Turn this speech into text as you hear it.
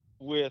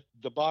with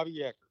the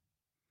Bobby Eckert,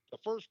 the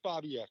first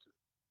Bobby Eckert.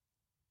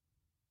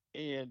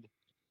 And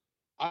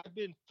I've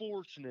been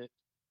fortunate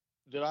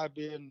that I've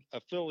been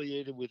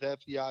affiliated with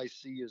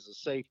FDIC as a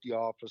safety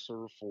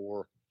officer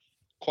for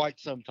quite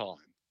some time.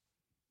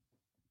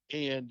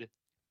 And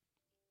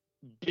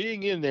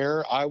being in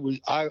there, I was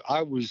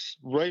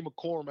Ray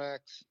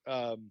McCormack's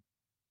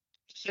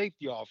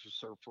safety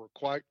officer for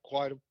quite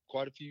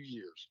a few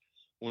years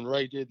when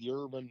Ray did the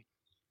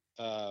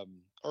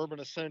urban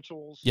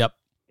essentials. Yep.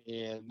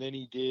 And then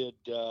he did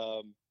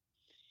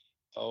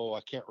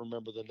I can't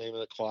remember the name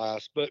of the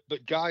class, but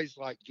guys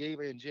like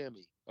Gabe and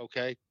Jimmy,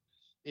 okay?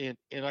 And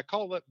I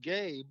called up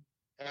Gabe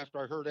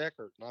after I heard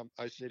Eckert, and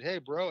I said, "Hey,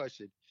 bro," I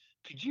said,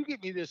 "could you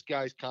get me this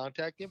guy's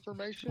contact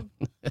information?"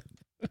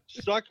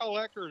 So I call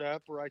Eckert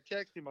up, or I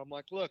text him. I'm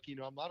like, "Look,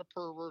 I'm not a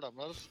pervert. I'm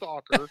not a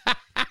stalker,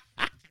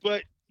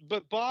 but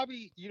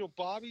Bobby,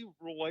 Bobby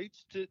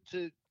relates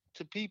to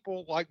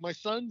people like my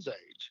son's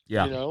age,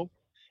 yeah.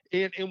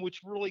 And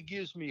which really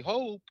gives me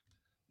hope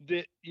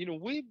that,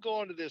 we've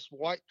gone to this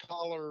white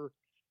collar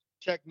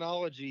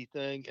technology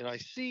thing, and I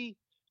see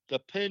the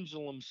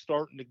pendulum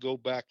starting to go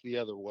back the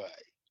other way.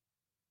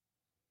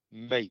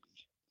 Maybe.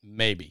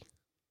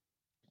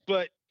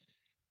 But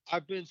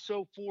I've been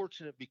so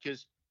fortunate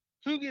because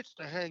who gets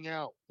to hang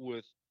out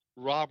with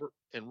Robert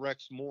and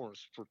Rex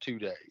Morris for 2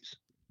 days?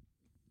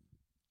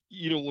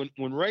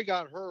 When Ray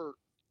got hurt,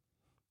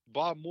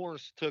 Bob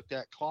Morris took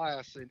that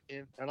class,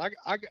 and I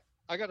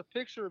got a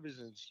picture of his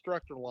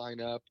instructor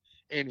lineup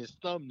and his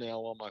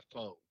thumbnail on my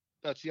phone.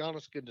 That's the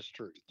honest goodness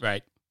truth.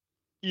 Right.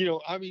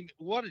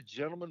 What a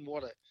gentleman.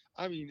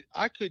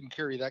 I couldn't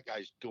carry that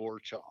guy's door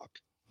chalk.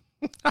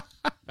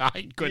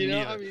 I couldn't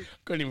either.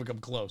 Couldn't even come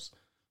close.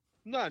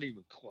 Not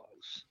even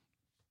close.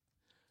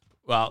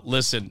 Well,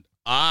 listen,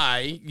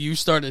 you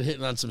started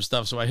hitting on some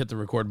stuff, so I hit the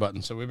record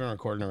button. So we've been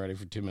recording already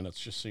for 2 minutes,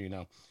 just so you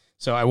know.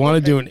 So I want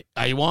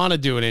to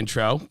do an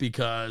intro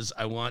because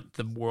I want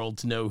the world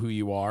to know who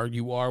you are.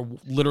 You are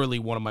literally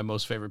one of my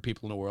most favorite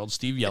people in the world,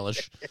 Steve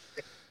Yellish.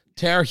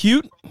 Terre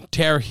Haute,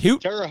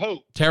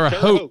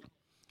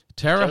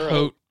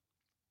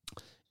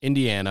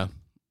 Indiana,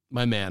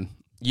 my man.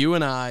 You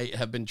and I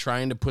have been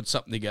trying to put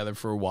something together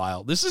for a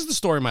while. This is the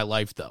story of my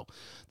life, though.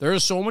 There are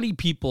so many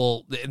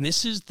people, and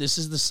this is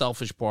the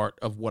selfish part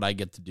of what I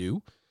get to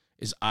do,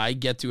 is I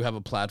get to have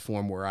a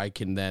platform where I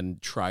can then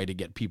try to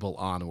get people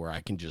on where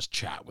I can just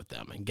chat with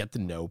them and get to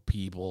know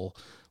people,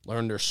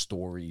 learn their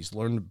stories,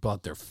 learn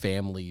about their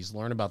families,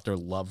 learn about their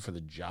love for the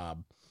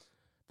job.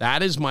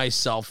 That is my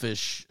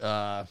selfish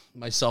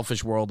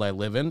world I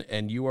live in,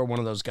 and you are one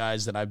of those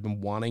guys that I've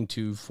been wanting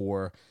to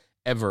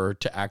forever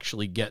to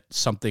actually get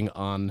something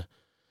on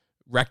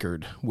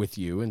record with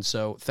you. And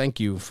so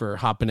thank you for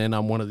hopping in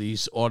on one of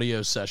these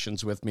audio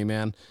sessions with me,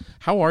 man.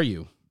 How are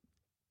you?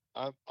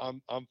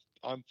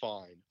 I'm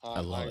fine. I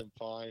love it. I'm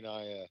fine.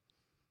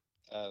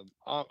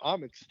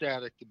 I'm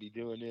ecstatic to be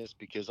doing this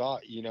because now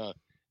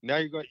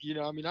you're going,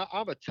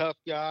 I'm a tough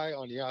guy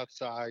on the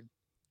outside.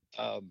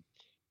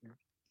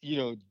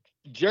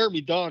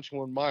 Jeremy Donch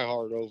won my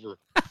heart over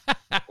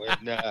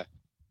when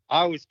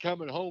I was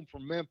coming home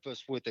from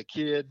Memphis with a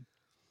kid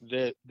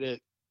that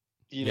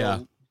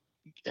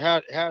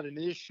had an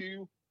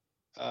issue.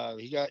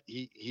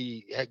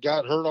 He had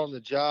got hurt on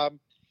the job,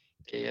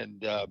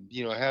 and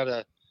had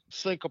a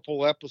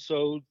syncopal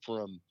episode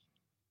from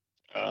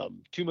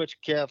too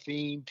much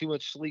caffeine, too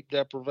much sleep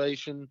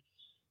deprivation,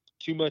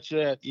 too much of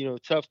that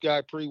tough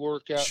guy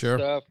pre-workout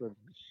stuff. And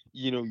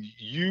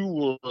you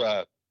were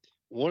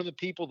one of the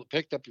people that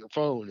picked up your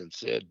phone and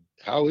said,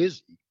 "How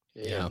is he?"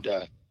 And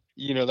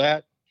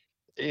that,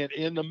 and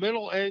in the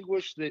mental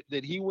anguish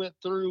that he went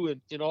through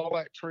and all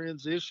that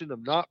transition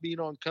of not being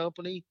on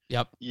company.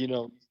 Yep.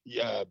 You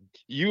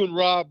and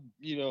Rob,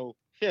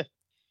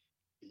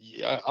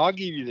 I'll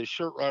give you the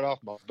shirt right off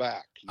my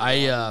back.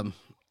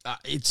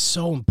 It's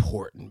so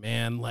important,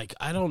 man. Like,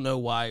 I don't know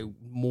why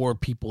more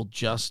people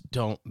just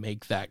don't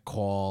make that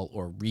call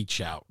or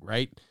reach out,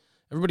 right?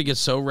 Everybody gets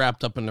so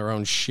wrapped up in their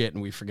own shit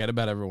and we forget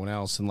about everyone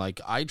else. And like,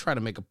 I try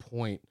to make a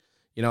point.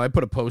 I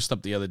put a post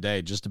up the other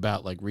day just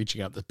about like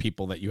reaching out to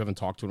people that you haven't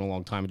talked to in a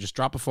long time and just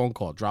drop a phone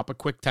call, drop a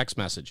quick text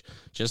message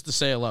just to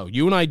say hello.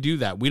 You and I do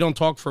that. We don't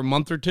talk for a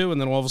month or two, and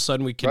then all of a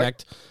sudden we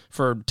connect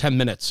for 10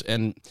 minutes.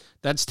 And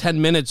that's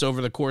 10 minutes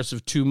over the course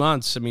of 2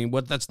 months. I mean,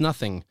 that's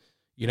nothing,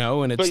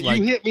 and it's but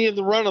you hit me in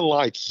the running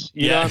lights.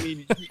 You know, I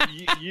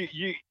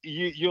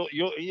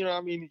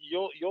mean,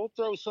 you'll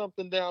throw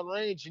something down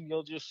range and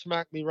you'll just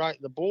smack me right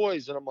in the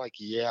boys. And I'm like,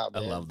 yeah,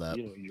 man, I love that.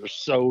 You're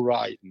so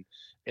right.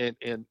 And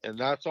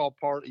that's all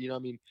part,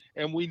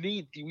 and we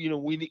need,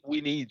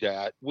 we need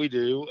that. We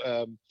do.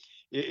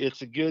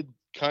 It's a good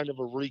kind of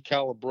a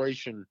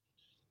recalibration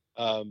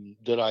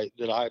that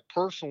I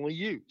personally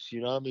use.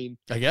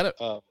 I get it.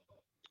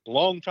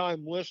 Long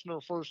time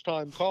listener, first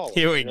time caller.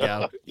 Here we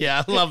go.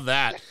 Yeah, I love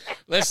that.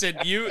 Listen,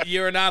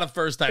 you're not a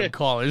first time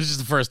caller. This is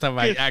the first time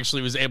I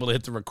actually was able to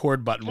hit the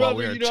record button while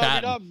we were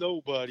chatting. I'm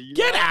nobody.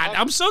 Get out!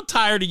 I'm so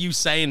tired of you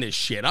saying this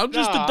shit. I'm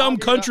just a dumb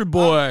country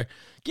boy.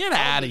 Get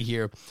out of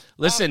here.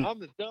 Listen. I'm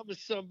the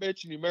dumbest son of a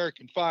bitch in the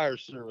American Fire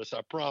Service,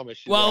 I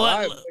promise you.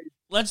 Well,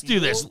 let's do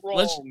this.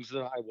 Wrongs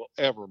than I will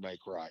ever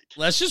make right.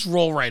 Let's just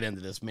roll right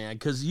into this, man,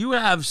 because you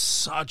have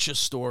such a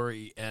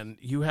story, and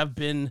you have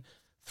been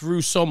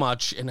through so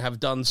much and have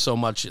done so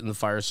much in the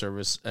fire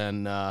service.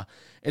 And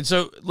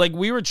so, like,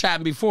 we were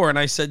chatting before, and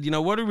I said,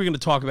 what are we going to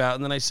talk about?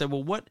 And then I said,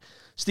 well,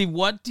 Steve,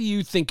 what do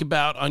you think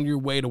about on your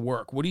way to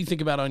work? What do you think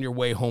about on your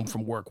way home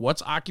from work?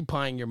 What's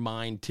occupying your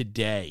mind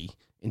today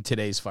in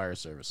today's fire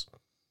service?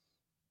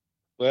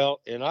 Well,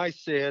 and I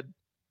said,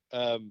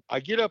 I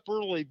get up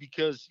early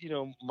because,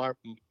 I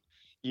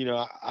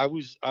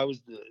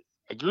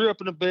grew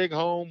up in a big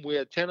home. We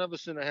had 10 of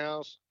us in the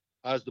house.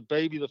 I was the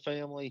baby of the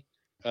family.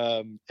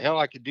 Hell,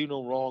 I could do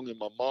no wrong in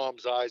my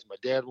mom's eyes. My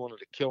dad wanted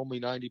to kill me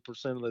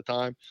 90% of the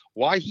time.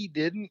 Why he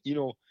didn't,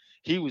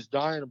 he was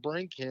dying of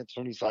brain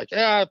cancer, and he's like,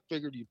 I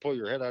figured you'd pull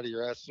your head out of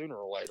your ass sooner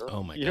or later.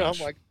 Oh my gosh.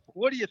 I'm like,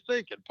 what are you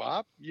thinking,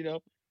 Pop?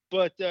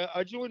 But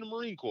I joined the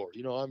Marine Corps.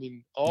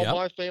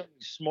 My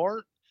family's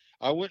smart.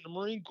 I went in the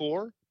Marine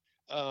Corps.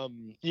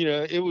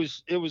 It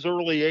was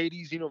early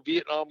 80s.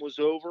 Vietnam was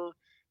over.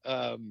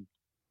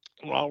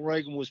 While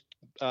Reagan was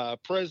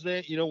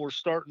president, we're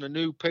starting a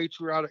new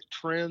patriotic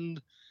trend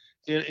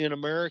in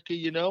America,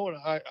 and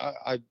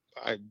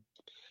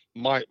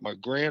my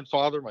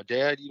grandfather, my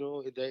dad,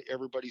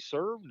 everybody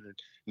served, and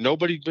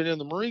nobody'd been in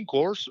the Marine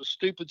Corps. So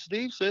stupid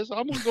Steve says,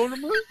 I'm going to go to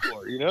the Marine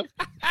Corps,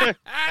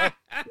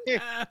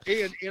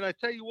 and I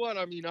tell you what,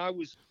 I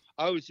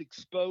was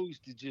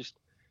exposed to just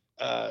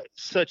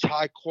such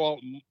high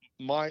quality.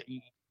 My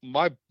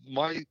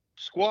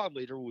squad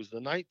leader was the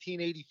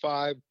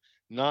 1985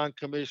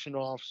 non-commissioned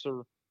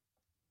officer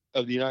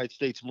of the United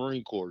States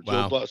Marine Corps,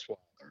 wow. Joe Busweiler.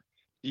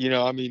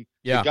 The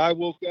guy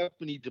woke up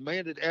and he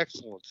demanded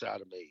excellence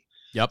out of me.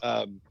 Yep.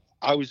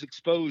 I was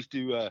exposed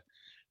to,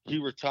 he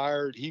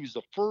retired. He was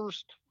the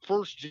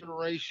first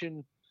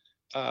generation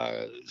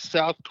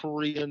South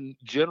Korean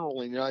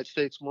general in the United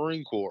States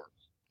Marine Corps.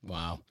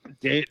 Wow.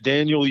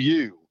 Daniel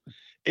Yu.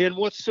 And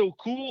what's so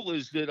cool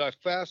is that I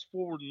fast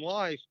forward in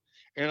life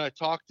and I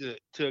talked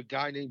to a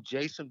guy named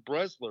Jason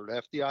Bresler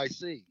at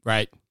FDIC.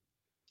 Right.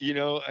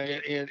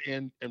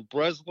 And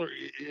Bresler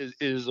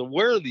is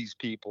aware of these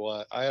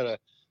people. I had a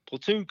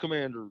platoon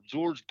commander,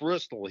 George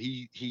Bristol.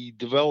 He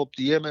developed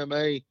the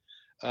MMA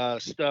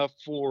stuff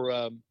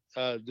for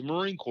the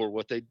Marine Corps,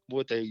 what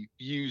they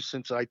use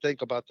since I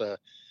think about the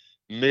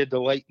mid to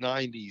late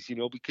 90s,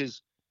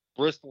 because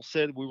Bristol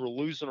said we were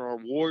losing our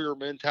warrior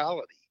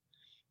mentality.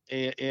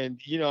 And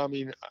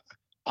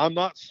I'm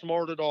not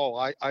smart at all.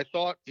 I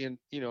thought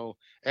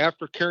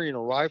after carrying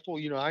a rifle,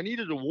 I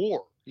needed a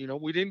war.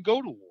 We didn't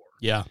go to war.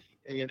 Yeah.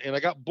 And I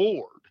got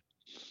bored.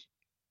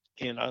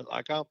 And I'm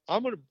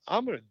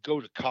gonna go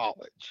to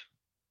college.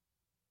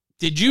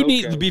 Did you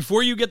need,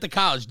 before you get to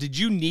college, did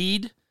you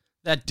need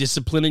that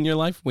discipline in your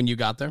life when you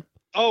got there?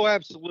 Oh,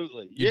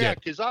 absolutely. Yeah,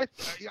 because I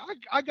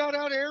got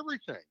out of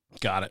everything.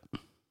 Got it.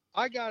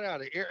 I got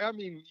out of I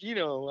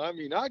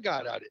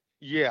got out of it.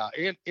 Yeah,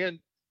 and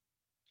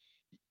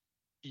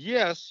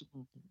yes,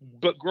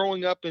 but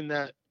growing up in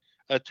that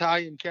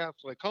Italian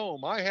Catholic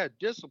home, I had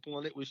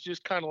discipline. It was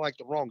just kind of like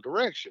the wrong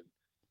direction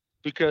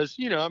because,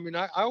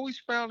 I always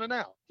found it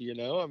out,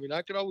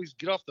 I could always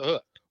get off the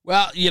hook.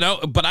 Well,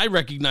 but I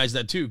recognize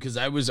that too, because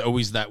I was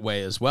always that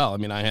way as well.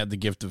 I had the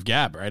gift of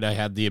gab, right? I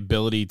had the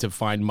ability to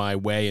find my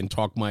way and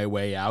talk my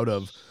way out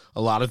of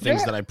a lot of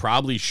things that I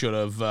probably should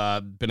have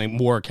been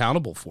more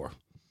accountable for.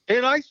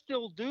 And I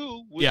still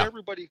do with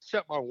everybody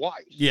except my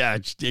wife. Yeah,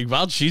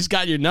 well, she's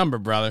got your number,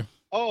 brother.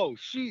 Oh,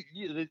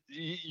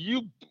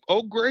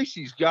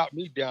 Gracie's got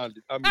me down.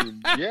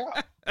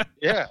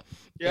 Yeah.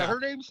 Her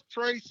name's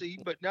Tracy,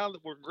 but now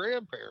that we're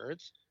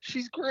grandparents,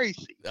 she's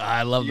Gracie.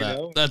 I love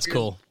that. That's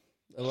cool.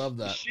 I love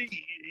that.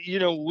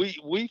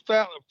 We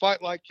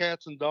fight like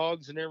cats and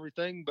dogs and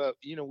everything, but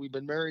we've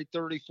been married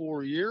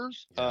 34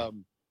 years. Yeah.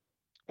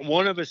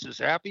 One of us is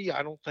happy.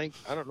 I don't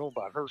know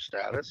about her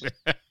status.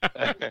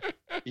 But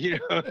we've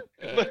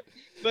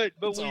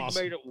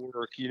awesome. Made it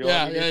work.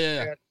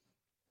 Yeah.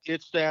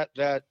 It's that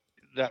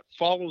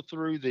follow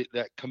through,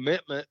 that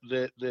commitment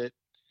that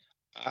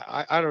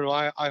I don't know.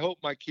 I hope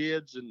my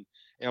kids and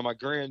my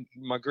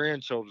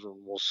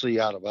grandchildren will see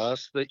out of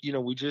us that,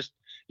 we just,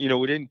 we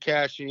didn't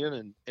cash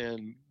in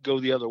and go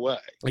the other way.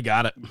 I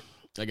got it.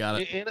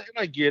 And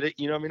I get it.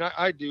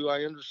 I do.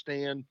 I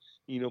understand,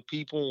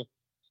 people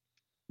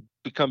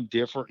become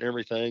different and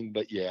everything,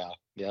 but yeah,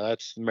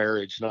 that's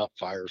marriage, not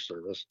fire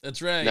service.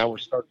 That's right. Now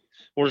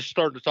we're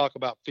starting to talk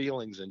about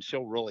feelings and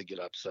she'll really get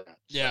upset. So.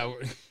 Yeah.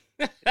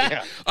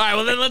 Yeah. All right.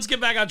 Well, then let's get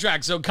back on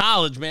track. So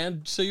college,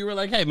 man. So you were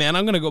like, hey man,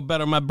 I'm going to go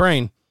better my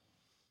brain.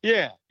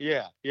 Yeah.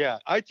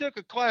 I took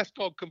a class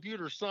called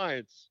computer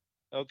science.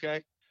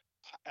 Okay.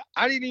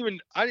 To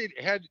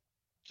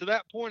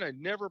that point, I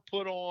never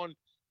put on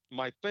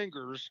my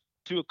fingers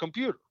to a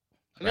computer.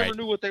 I never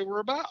knew what they were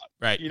about.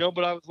 Right.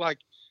 But I was like,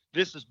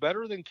 this is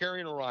better than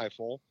carrying a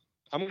rifle.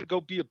 I'm going to go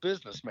be a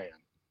businessman.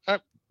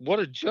 What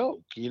a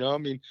joke.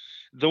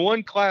 The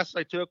one class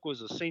I took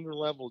was a senior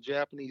level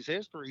Japanese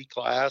history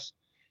class.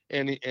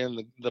 And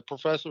the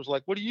professor was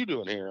like, "What are you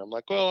doing here?" I'm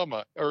like,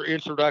 "Well, or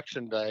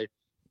introduction day.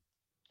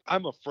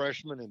 I'm a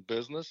freshman in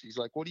business." He's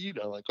like, "What are you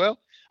doing?" I'm like, "Well,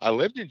 I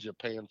lived in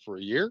Japan for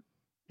a year.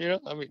 I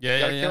mean,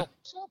 gotta count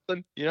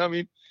something. I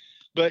mean,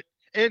 but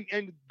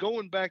and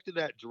going back to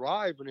that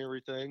drive and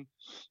everything,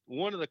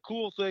 one of the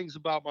cool things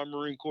about my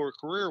Marine Corps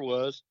career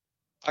was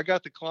I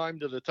got to climb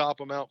to the top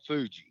of Mount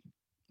Fuji.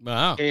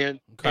 Wow. And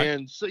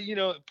so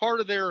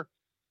part of their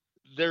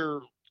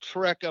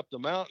trek up the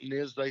mountain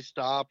is they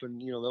stop and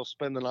they'll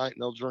spend the night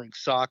and they'll drink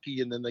sake,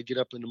 and then they get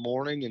up in the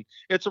morning, and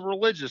it's a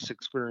religious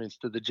experience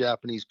to the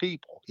Japanese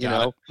people,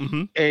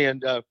 Mm-hmm.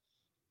 and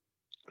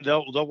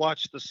they'll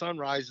watch the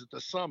sunrise at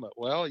the summit.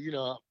 Well,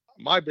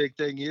 my big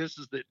thing is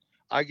that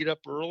I get up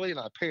early and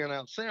I pan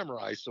out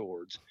samurai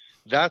swords.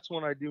 That's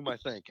when I do my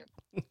thinking.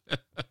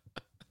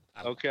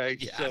 Okay.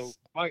 Yes. So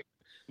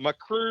my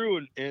crew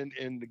and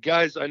the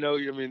guys I know,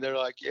 they're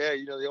like, yeah,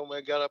 the old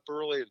man got up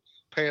early and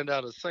panned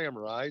out a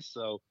samurai.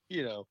 So,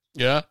 Yeah.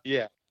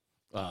 Yeah.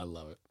 Oh, I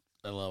love it.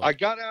 I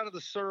got out of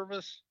the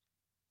service.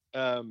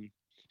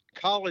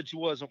 College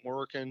wasn't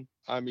working.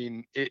 I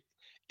mean,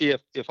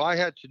 if I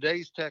had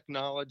today's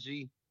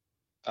technology,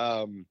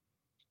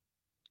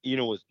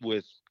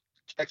 with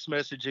text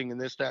messaging and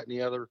this, that, and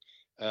the other,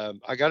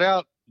 I got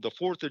out the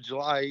 4th of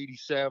July,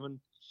 87.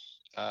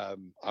 I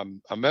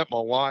met my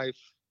wife.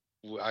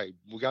 We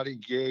got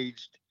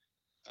engaged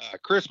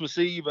Christmas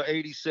Eve of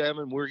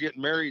 87. We were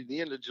getting married at the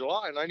end of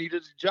July, and I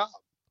needed a job.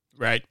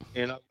 Right.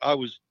 And I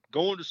was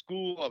going to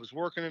school. I was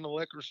working in a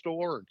liquor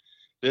store, and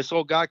this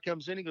old guy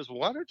comes in. He goes, "Well,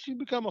 why don't you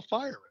become a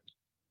fireman?"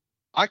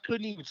 I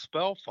couldn't even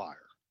spell fire.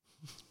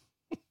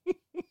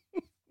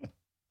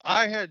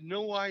 I had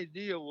no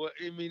idea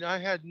I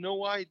had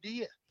no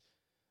idea.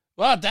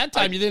 Well, at that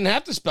time, you didn't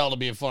have to spell to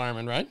be a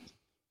fireman, right?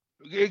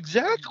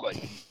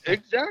 Exactly.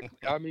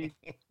 I mean,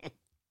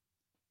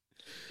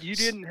 you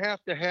didn't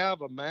have to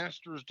have a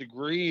master's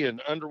degree in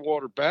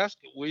underwater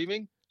basket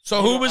weaving.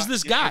 So who was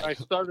this guy? I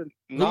started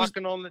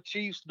knocking on the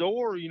chief's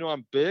door.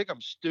 I'm big,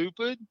 I'm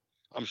stupid,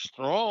 I'm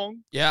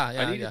strong. Yeah.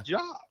 I need a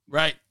job.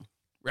 Right.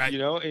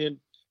 And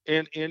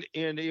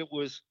it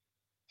was,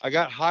 I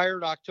got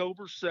hired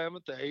October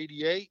 7th of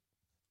 88.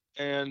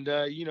 And,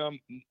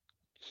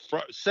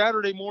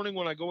 Saturday morning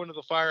when I go into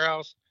the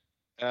firehouse,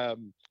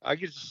 I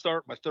get to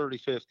start my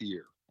 35th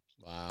year.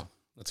 Wow.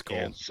 That's cool.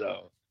 And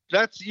so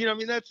that's,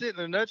 that's it in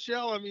a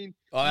nutshell. I mean,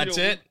 that's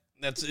it.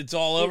 It's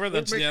all over.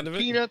 That's the end of it.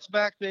 Peanuts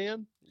back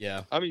then.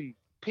 Yeah. I mean,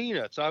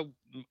 peanuts.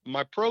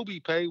 My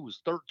Proby pay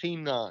was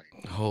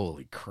 $13,900.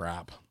 Holy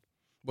crap.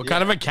 What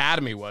kind of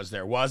academy was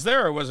there?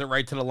 Or was it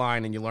right to the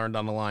line and you learned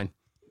on the line?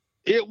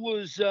 It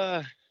was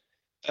a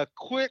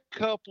quick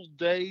couple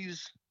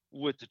days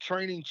with the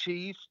training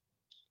chief,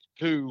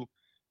 who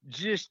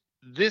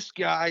this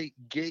guy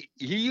he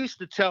used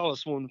to tell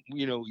us when,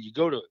 you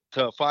go to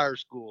a fire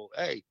school,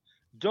 hey,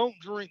 don't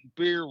drink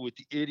beer with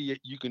the idiot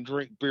you can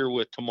drink beer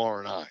with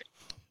tomorrow night.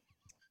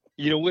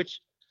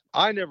 Which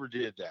I never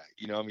did that.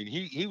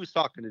 He was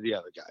talking to the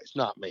other guys,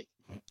 not me.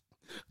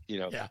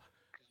 Yeah.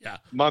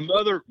 My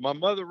mother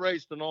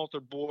raised an altar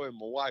boy, and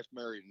my wife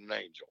married an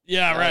angel.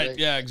 Yeah, right.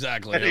 Yeah,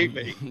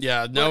 exactly.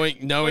 Yeah,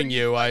 knowing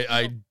you,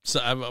 I'm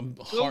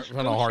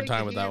having a hard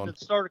time with that one.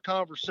 Start a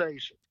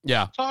conversation.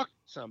 Yeah. Talk to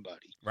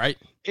somebody. Right.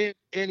 And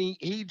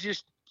he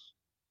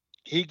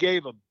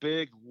gave a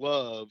big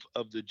love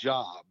of the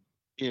job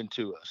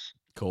into us.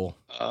 Cool.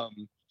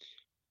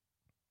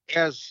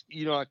 As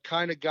I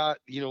kind of got,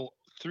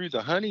 through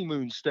the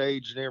honeymoon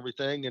stage and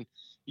everything. And,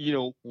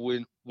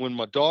 when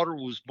my daughter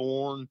was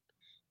born,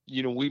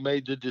 we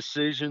made the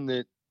decision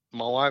that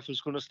my wife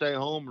was going to stay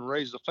home and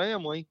raise a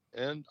family,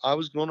 and I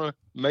was going to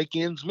make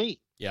ends meet.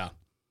 Yeah.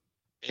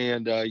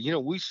 And,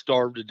 we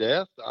starved to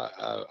death.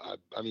 I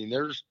mean,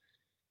 there's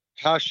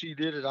how she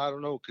did it. I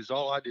don't know. 'Cause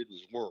all I did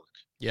was work.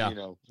 Yeah.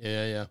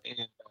 Yeah.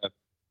 And,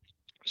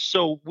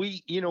 so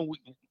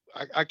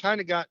I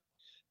kind of got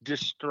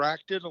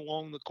distracted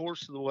along the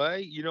course of the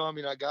way.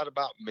 I got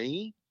about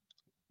me.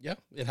 Yeah.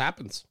 It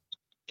happens.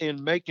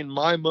 And making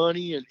my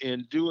money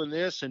and doing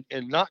this and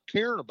not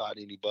caring about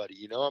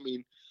anybody.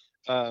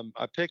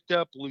 I picked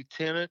up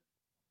lieutenant.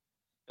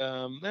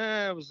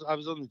 I was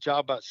on the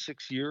job about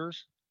 6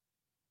 years.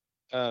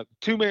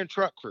 2-man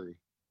truck crew,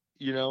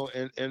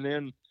 and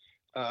then,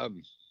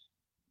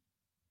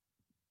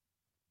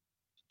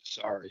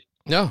 sorry.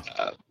 No,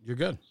 you're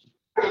good.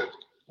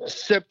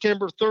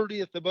 September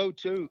 30th of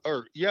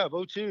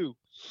 02,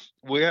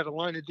 we had a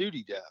line of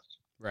duty death.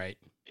 Right.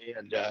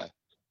 And,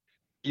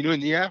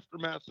 in the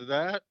aftermath of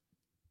that,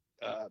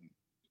 I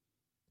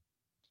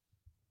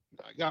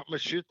got my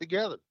shit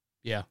together.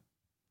 Yeah.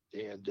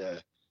 And,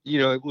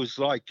 it was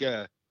like,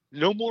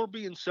 no more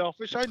being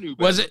selfish. I knew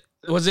better.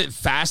 Was it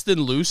fast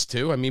and loose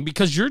too? I mean,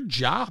 because your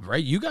job,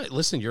 right?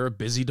 You're a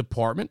busy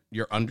department.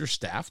 You're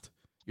understaffed.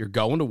 You're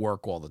going to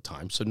work all the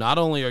time. So not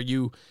only are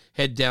you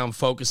head down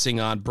focusing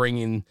on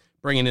bringing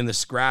in the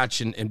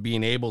scratch and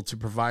being able to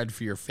provide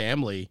for your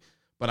family,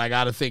 but I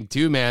got to think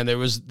too, man, there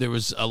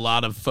was a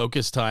lot of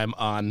focus time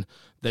on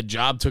the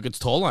job took its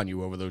toll on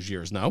you over those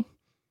years, no?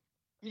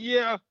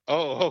 Yeah.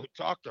 Oh,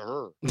 talk to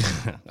her.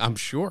 I'm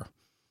sure.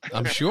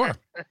 I'm sure.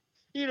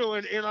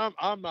 And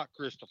I'm not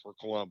Christopher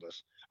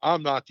Columbus.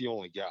 I'm not the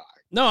only guy.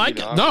 No, I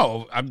get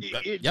no. I'm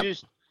It yep.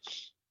 just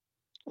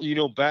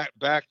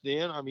back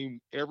then, I mean,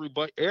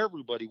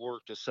 everybody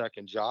worked a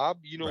second job.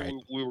 Right.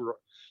 We were,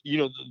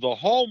 the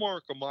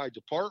hallmark of my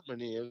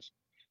department is,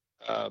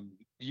 and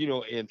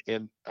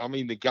I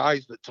mean, the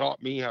guys that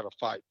taught me how to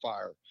fight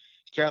fire,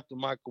 Captain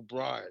Michael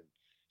Bryan,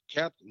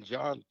 Captain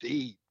John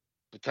Deed,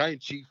 Battalion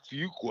Chief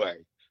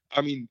Fuquay.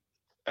 I mean,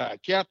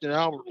 Captain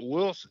Albert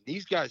Wilson.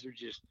 These guys are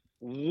just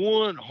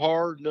one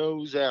hard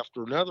nose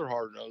after another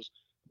hard nose.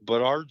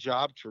 But our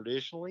job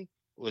traditionally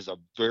was a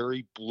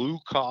very blue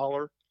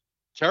collar.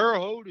 Terre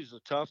Haute is a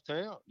tough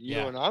town,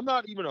 and I'm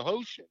not even a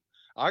Hoshian.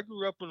 I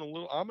grew up in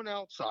I'm an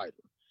outsider,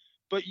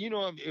 but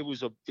it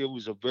was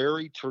a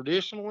very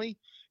traditionally,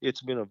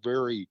 it's been a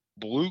very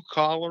blue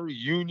collar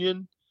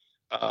union,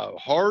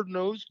 hard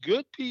nosed,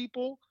 good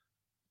people,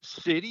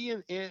 city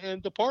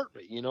and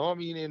department. I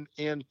mean,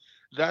 and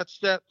that's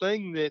that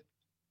thing that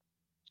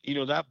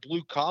that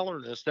blue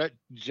collarness, that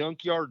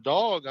junkyard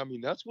dog. I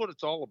mean, that's what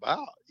it's all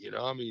about.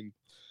 I mean,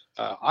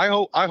 I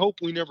hope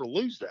we never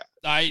lose that.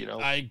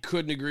 I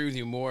couldn't agree with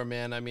you more,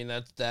 man. I mean,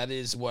 that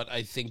is what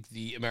I think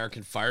the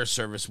American Fire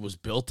Service was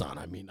built on.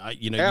 I mean,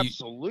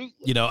 absolutely.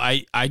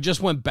 I just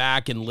went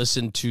back and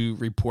listened to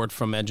Report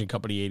from Engine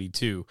Company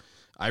 82.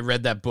 I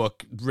read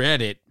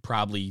it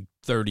probably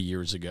 30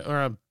 years ago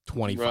or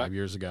 25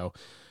 years ago.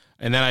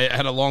 And then I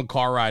had a long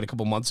car ride a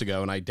couple months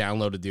ago, and I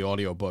downloaded the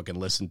audiobook and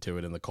listened to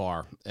it in the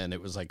car. And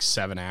it was like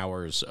 7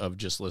 hours of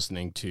just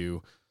listening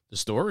to the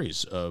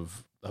stories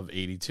of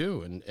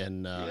 82.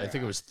 And I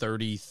think it was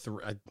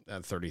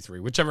 33,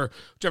 whichever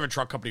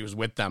truck company was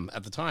with them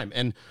at the time.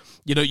 And,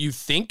 you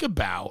think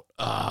about,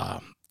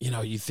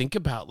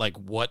 like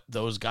what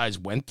those guys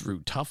went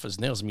through, tough as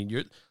nails. I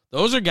mean,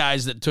 those are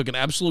guys that took an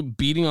absolute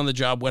beating on the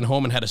job, went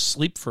home and had to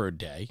sleep for a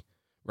day,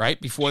 right?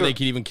 Before they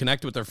could even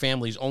connect with their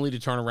families, only to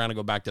turn around and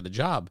go back to the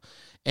job.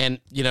 And,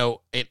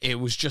 it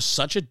was just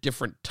such a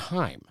different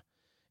time.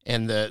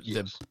 And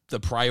the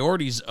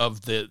priorities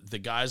of the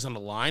guys on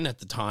the line at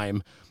the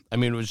time, I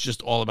mean, it was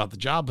just all about the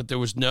job, but there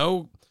was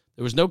no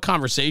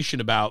conversation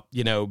about,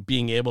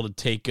 being able to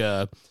take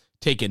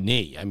a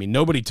knee. I mean,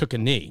 nobody took a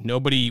knee.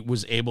 Nobody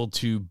was able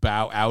to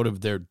bow out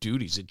of their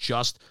duties. It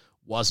just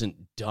wasn't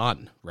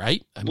done,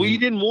 right? You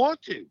didn't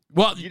want to.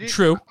 Well,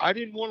 true. I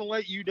didn't want to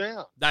let you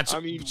down.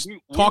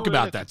 Talk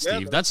about that, together.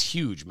 Steve. That's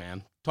huge,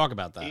 man. Talk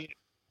about that.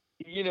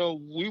 We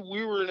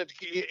were in it,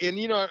 and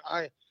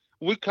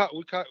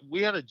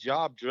we had a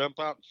job jump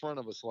out in front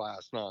of us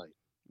last night.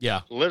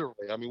 Yeah,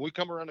 literally. I mean, we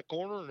come around the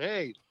corner and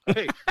hey,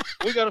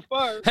 we got a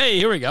fire. Hey,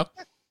 here we go.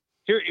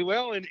 And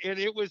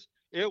it was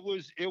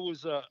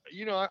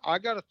I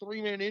got a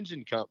 3-man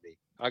engine company.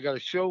 I got a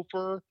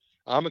chauffeur.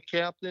 I'm a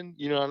captain,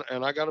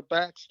 and I got a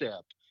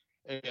backstep.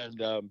 And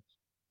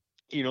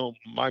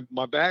my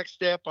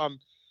backstep,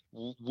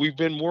 we've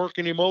been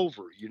working him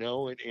over,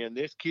 and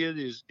this kid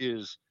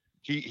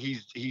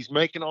he's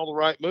making all the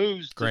right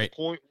moves. Great. To the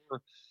point where,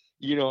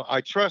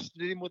 I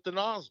trusted him with the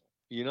nozzle.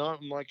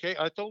 I'm like, hey,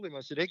 I told him,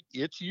 I said, hey,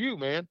 it's you,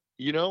 man.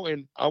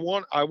 And I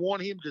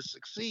want him to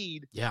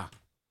succeed. Yeah.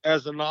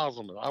 As a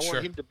nozzleman, I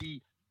want him to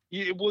be.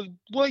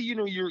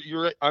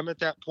 I'm at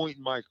that point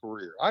in my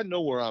career. I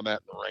know where I'm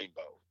at in the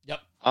rainbow.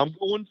 Yep. I'm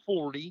going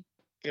 40,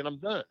 and I'm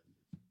done.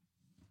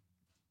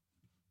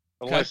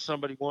 Unless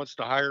somebody wants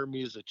to hire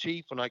me as a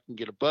chief, and I can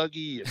get a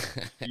buggy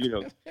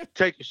and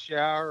take a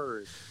shower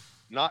and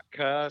not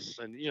cuss,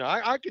 and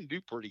I can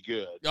do pretty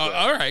good. Oh,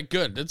 all right,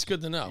 good. That's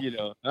good to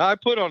know. I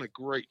put on a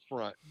great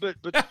front, but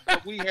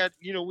we had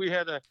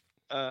a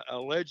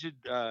alleged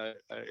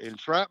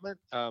entrapment.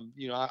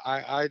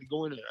 I'd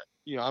go into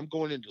I'm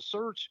going into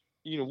search.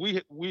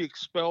 We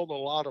expelled a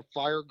lot of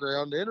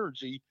fireground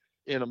energy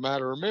in a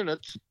matter of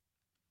minutes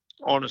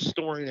on a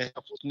story and a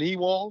half with knee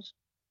walls,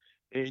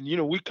 and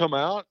we come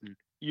out and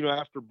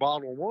after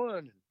bottle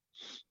 1.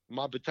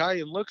 My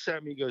battalion looks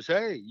at me and goes,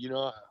 hey,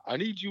 I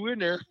need you in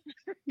there,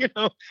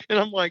 and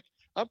I'm like,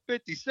 I'm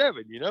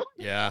 57,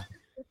 Yeah.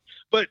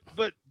 But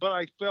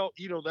I felt,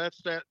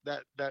 that's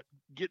that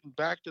getting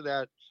back to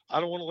that. I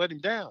don't want to let him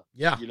down.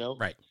 Yeah.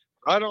 Right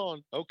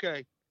on.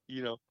 Okay.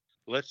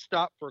 Let's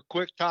stop for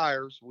quick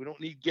tires. We don't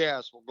need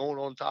gas. We're going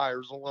on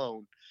tires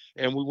alone.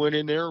 And we went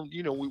in there,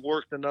 we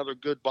worked another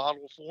good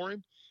bottle for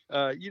him,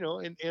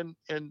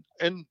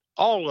 and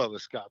all of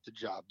us got the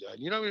job done.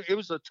 It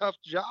was a tough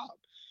job.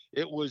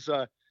 It was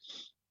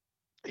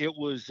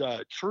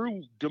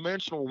true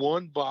dimensional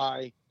 1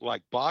 by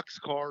like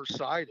boxcar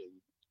siding.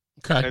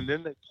 Okay. And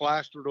then they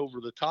plastered over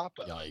the top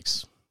of it.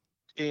 Yikes.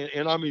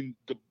 And I mean,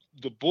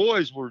 the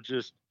boys were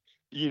just,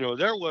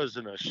 there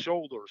wasn't a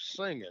shoulder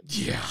singing.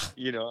 Yeah.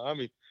 I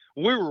mean,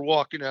 we were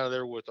walking out of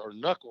there with our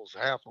knuckles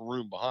half a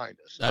room behind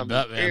us. I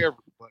bet, man.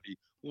 Everybody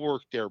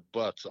worked their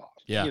butts off.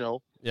 Yeah.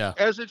 Yeah.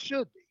 As it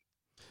should be.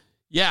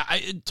 Yeah,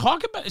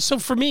 so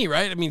for me,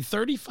 right? I mean,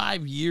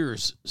 35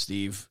 years,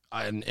 Steve,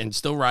 and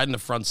still riding the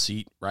front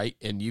seat, right?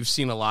 And you've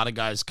seen a lot of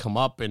guys come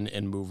up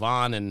and move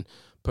on and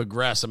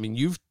progress. I mean,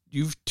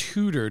 you've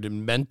tutored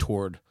and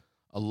mentored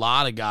a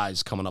lot of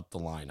guys coming up the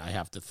line, I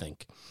have to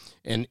think.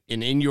 And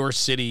in your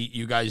city,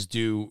 you guys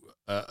do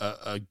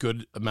a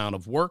good amount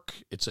of work.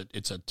 It's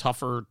a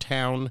tougher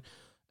town,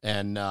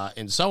 and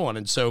so on.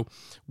 And so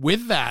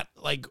with that,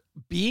 like,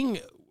 being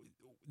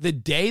the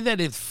day that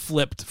it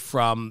flipped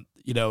from,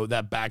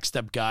 that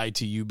backstep guy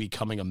to you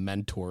becoming a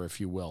mentor, if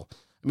you will.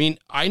 I mean,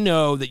 I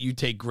know that you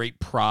take great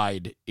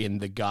pride in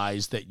the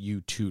guys that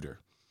you tutor.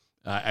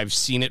 I've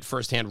seen it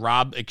firsthand.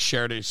 Rob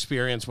shared an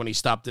experience when he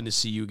stopped in to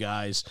see you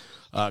guys.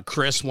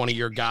 Chris, one of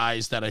your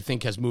guys that I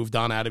think has moved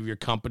on out of your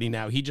company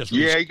now. He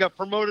got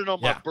promoted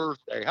on my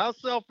birthday. How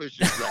selfish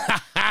is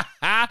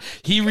that?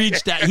 He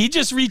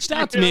just reached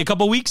out to me a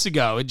couple weeks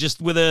ago,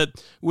 just with a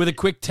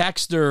quick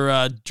text or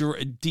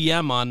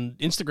DM on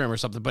Instagram or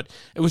something. But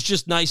it was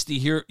just nice to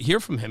hear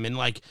from him. And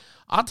like,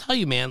 I'll tell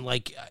you, man,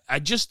 like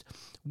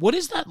what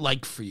is that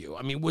like for you?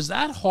 I mean, was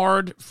that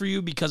hard for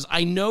you? Because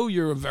I know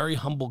you're a very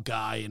humble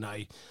guy, and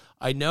I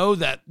know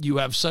that you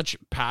have such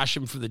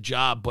passion for the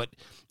job, but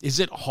is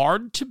it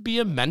hard to be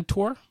a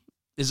mentor?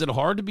 Is it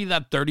hard to be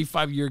that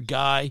 35-year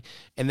guy?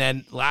 And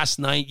then last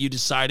night you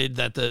decided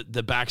that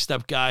the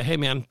backstep guy, hey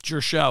man, it's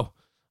your show.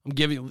 I'm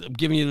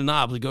giving you the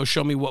knob. Like, go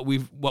show me what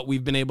we've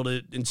been able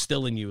to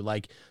instill in you.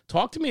 Like,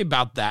 talk to me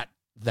about that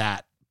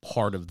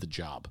part of the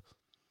job.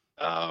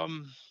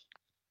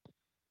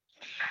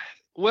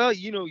 Well,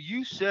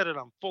 you said it.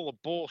 I'm full of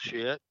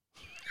bullshit,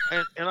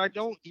 and I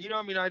don't.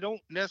 I don't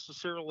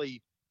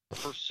necessarily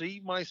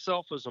perceive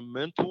myself as a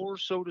mentor,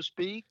 so to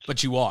speak.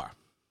 But you are.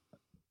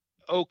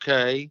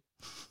 Okay.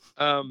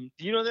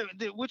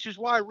 Which is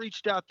why I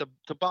reached out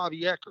to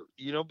Bobby Eckert.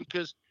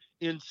 Because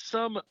in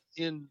some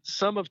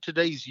of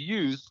today's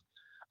youth,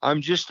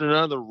 I'm just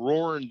another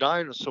roaring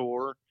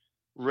dinosaur,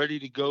 ready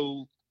to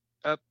go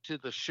up to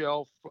the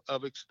shelf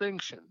of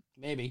extinction.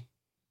 Maybe.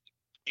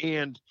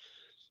 And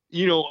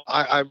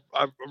I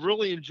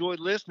really enjoyed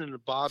listening to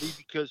Bobby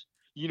because,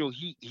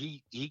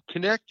 he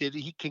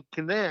can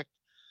connect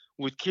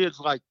with kids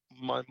like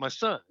my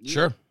son.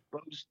 Sure.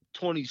 He's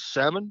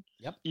 27.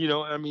 Yep.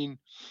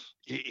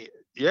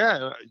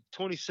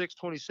 26,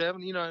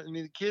 27.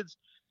 The kids,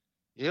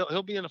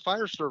 he'll be in the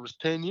fire service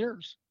 10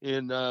 years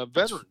in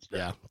Veterans Day.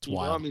 Yeah, it's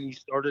wild. He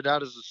started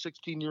out as a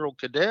 16-year-old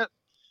cadet,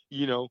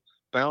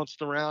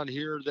 bounced around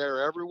here,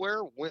 there,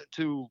 everywhere, went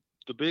to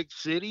the big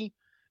city,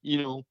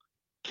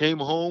 came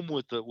home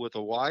with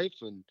a wife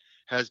and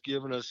has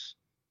given us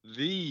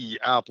the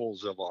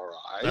apples of our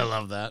eyes. I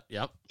love that.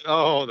 Yep.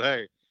 Oh,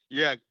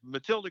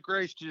 Matilda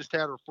Grace just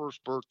had her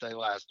first birthday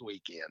last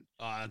weekend.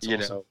 Oh, that's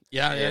awesome.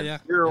 Yeah.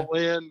 Vera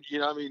Lynn,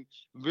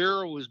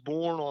 Vera was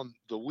born on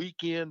the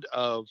weekend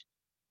of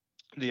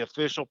the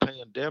official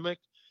pandemic.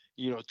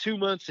 2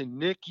 months in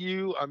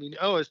NICU.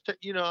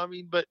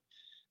 But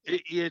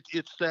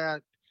it's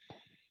that.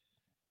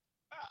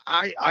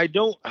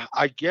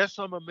 I guess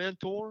I'm a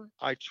mentor.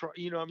 I try,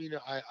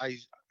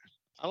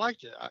 I like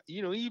to,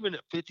 even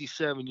at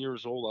 57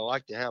 years old, I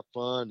like to have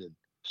fun and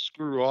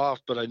screw off,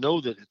 but I know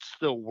that it's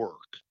still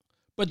work.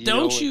 But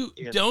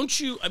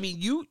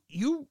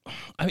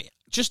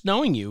just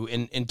knowing you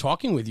and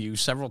talking with you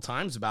several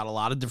times about a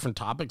lot of different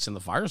topics in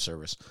the fire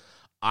service,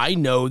 I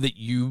know that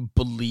you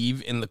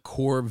believe in the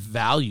core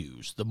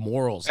values, the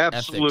morals,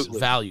 ethics,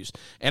 values.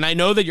 And I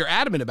know that you're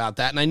adamant about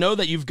that. And I know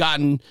that you've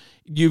gone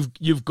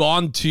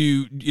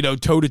to,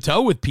 toe to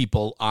toe with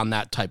people on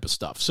that type of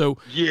stuff. So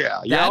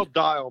I'll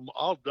die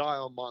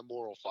on my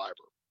moral fiber.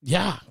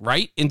 Yeah.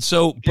 Right. And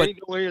so,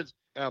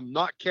 I'm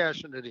not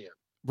cashing it in.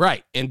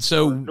 Right. And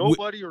so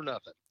nobody or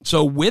nothing.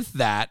 So with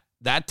that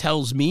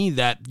tells me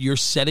that you're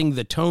setting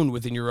the tone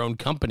within your own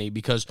company,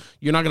 because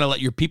you're not going to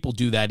let your people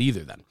do that either.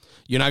 Then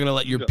you're not going to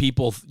let your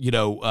people, throw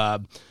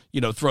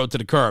it to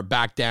the curb,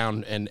 back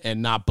down,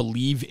 and not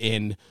believe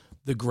in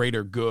the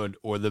greater good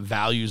or the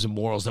values and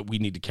morals that we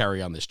need to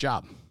carry on this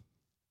job.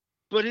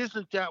 But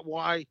isn't that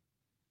why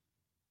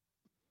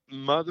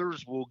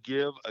mothers will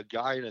give a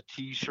guy in a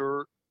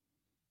T-shirt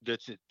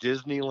that's at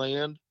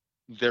Disneyland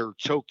their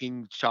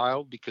choking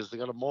child because they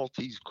got a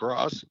Maltese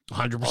cross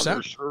 100% on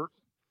their shirt?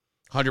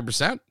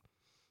 100%.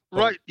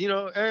 Right.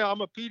 Hey,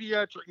 I'm a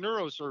pediatric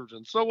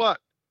neurosurgeon. So what?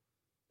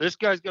 This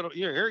guy's got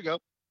here you go.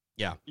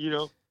 Yeah.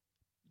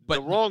 But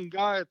the wrong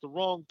guy at the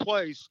wrong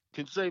place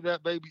can save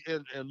that baby.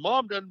 And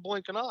mom doesn't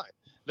blink an eye.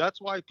 That's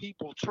why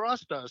people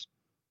trust us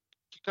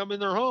to come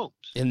in their homes.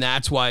 And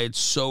that's why it's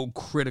so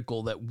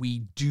critical that we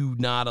do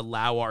not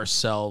allow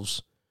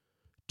ourselves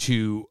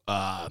to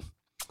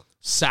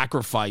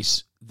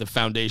sacrifice the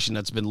foundation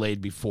that's been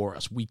laid before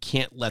us. We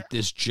can't let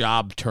this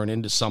job turn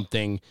into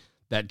something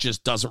that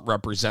just doesn't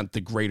represent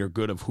the greater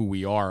good of who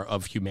we are,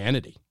 of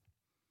humanity.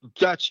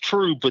 That's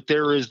true, but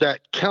there is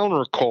that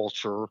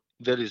counterculture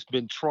that has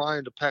been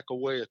trying to peck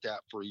away at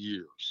that for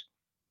years.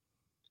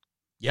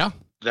 Yeah.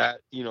 That,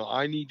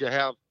 I need to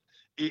have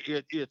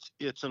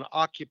it's an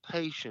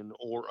occupation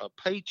or a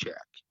paycheck.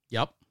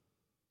 Yep.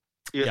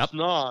 It's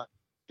not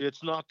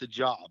the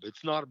job.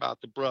 It's not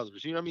about the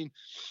brothers. I'm a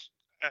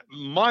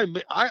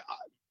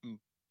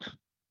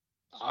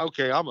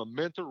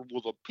mentor.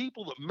 Well, the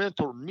people that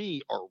mentor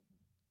me are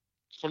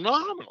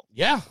phenomenal.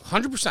 Yeah,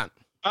 100%.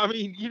 I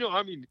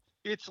mean,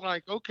 it's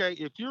like, okay,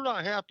 if you're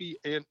not happy,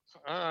 and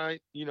all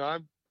right,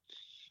 I'm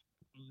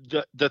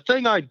the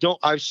thing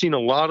I've seen a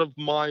lot of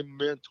my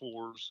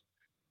mentors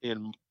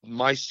and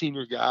my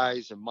senior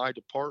guys in my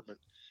department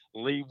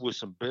leave with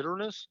some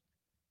bitterness,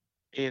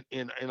 and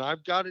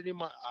I've got it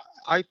in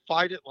I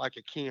fight it like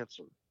a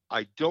cancer.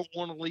 I don't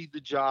want to leave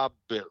the job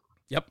bitter.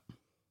 Yep.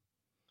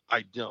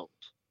 I don't.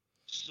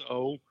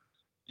 So,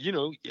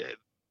 yeah,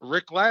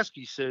 Rick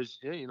Lasky says,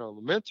 yeah, the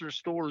Mentor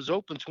store is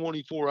open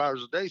 24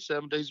 hours a day,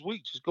 7 days a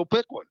week. Just go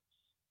pick one.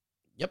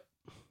 Yep.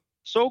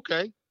 So,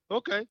 okay.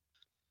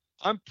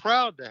 I'm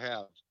proud to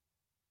have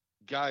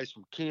guys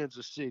from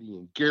Kansas City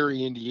and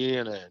Gary,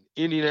 Indiana, and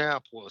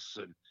Indianapolis,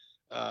 and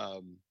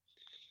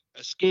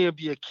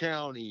Escambia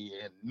County,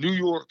 and New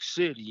York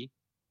City,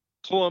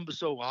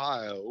 Columbus,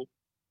 Ohio,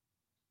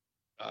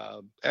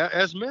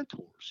 as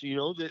mentors.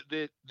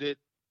 That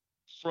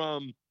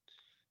from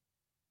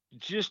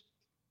just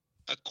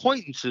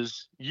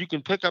acquaintances, you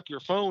can pick up your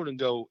phone and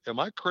go, "Am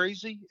I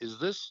crazy? Is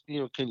this?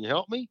 Can you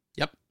help me?"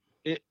 Yep.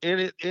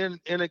 And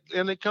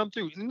they come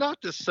through.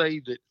 Not to say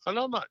that, and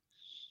I'm not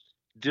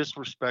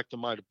disrespecting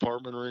my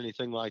department or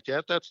anything like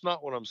that. That's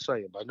not what I'm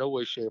saying, by no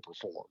way, shape, or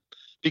form,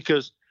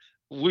 because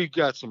we've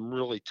got some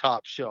really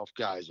top shelf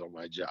guys on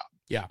my job.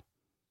 Yeah,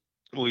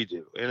 we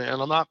do, and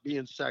I'm not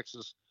being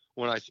sexist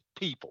when I say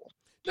people.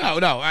 No,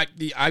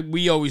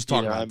 we always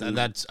talk about that.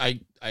 That's I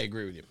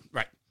agree with you.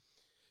 Right.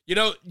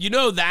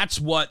 That's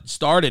what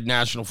started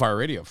National Fire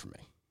Radio for me.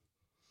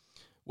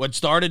 What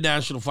started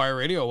National Fire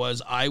Radio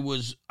was I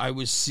was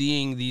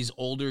seeing these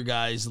older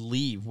guys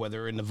leave,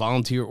 whether in the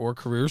volunteer or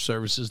career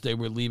services. They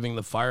were leaving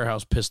the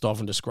firehouse pissed off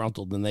and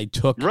disgruntled, and they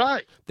took,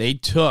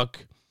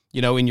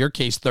 in your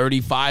case,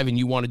 35, and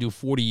you want to do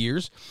 40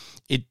 years.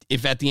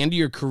 If at the end of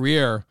your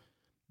career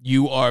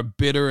you are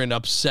bitter and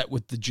upset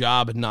with the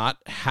job and not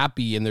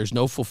happy, and there's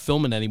no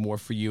fulfillment anymore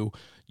for you,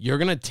 you're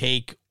going to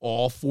take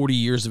all 40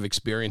 years of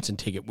experience and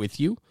take it with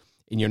you,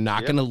 and you're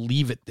not going to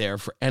leave it there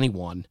for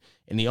anyone.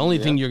 And the only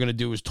thing you're going to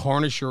do is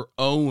tarnish your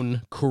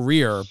own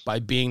career by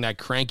being that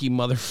cranky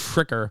mother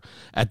fricker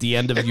at the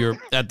end of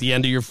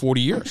your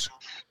 40 years.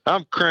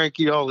 I'm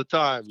cranky all the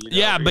time.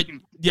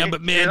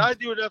 But man, I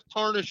do enough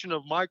tarnishing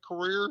of my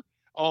career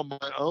on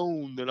my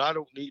own that I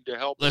don't need to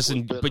help.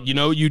 Listen, but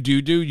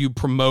you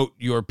promote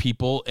your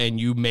people, and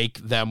you make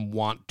them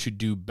want to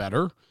do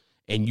better,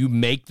 and you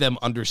make them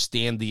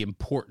understand the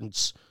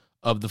importance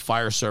of the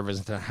fire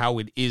service and how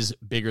it is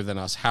bigger than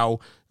us. How,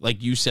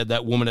 like you said,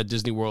 that woman at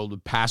Disney World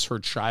would pass her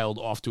child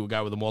off to a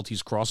guy with a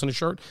Maltese cross on his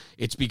shirt.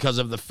 It's because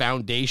of the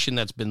foundation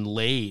that's been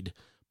laid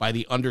by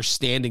the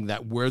understanding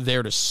that we're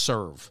there to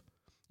serve.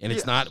 And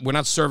we're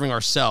not serving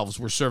ourselves,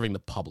 we're serving the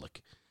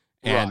public.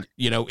 And,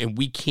 and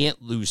we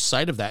can't lose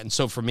sight of that. And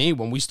so for me,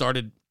 when we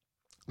started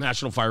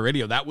National Fire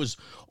Radio, that was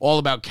all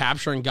about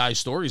capturing guys'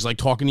 stories, like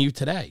talking to you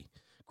today.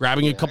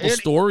 Grabbing a couple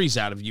stories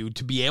out of you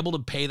to be able to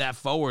pay that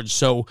forward,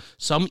 so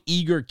some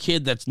eager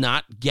kid that's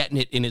not getting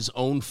it in his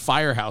own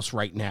firehouse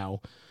right now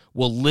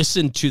will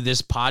listen to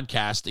this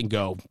podcast and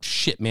go,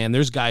 shit, man,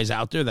 there's guys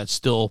out there that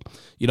still,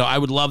 I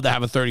would love to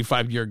have a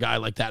 35-year guy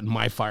like that in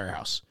my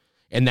firehouse.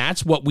 And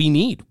that's what we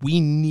need. We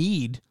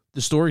need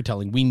the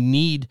storytelling. We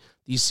need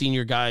these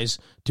senior guys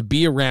to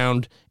be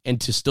around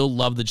and to still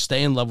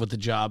stay in love with the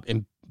job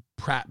and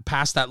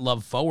pass that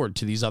love forward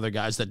to these other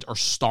guys that are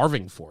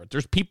starving for it.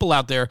 There's people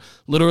out there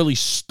literally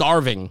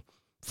starving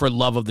for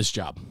love of this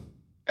job.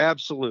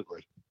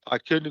 Absolutely. I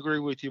couldn't agree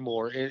with you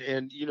more. And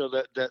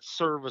that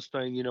service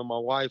thing, my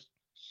wife,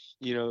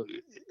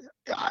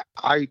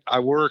 I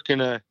work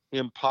in a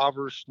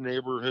impoverished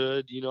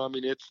neighborhood,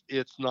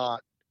 it's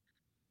not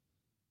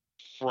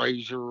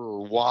Fraser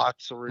or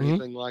Watts or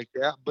anything like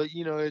that, but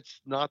it's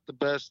not the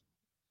best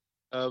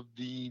of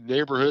the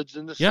neighborhoods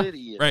in the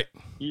city. Right.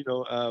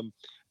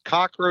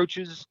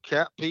 Cockroaches,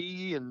 cat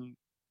pee, and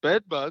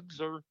bed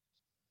bugs are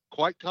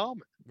quite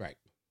common. Right.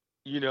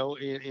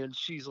 And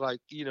she's like,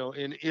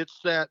 and it's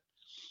that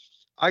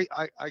I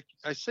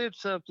said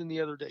something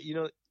the other day,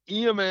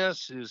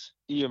 EMS is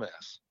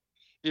EMS.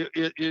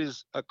 It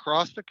is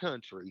across the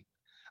country.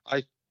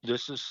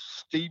 This is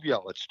Steve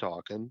Yelich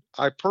talking.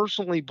 I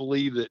personally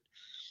believe that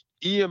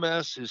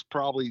EMS is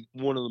probably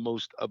one of the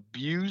most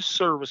abused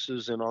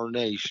services in our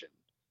nation,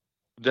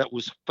 that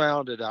was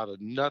founded out of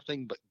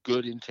nothing but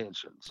good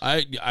intentions.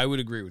 I would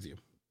agree with you.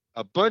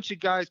 A bunch of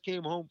guys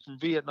came home from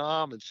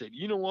Vietnam and said,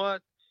 you know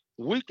what?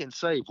 We can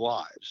save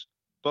lives,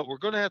 but we're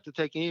going to have to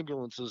take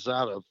ambulances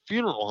out of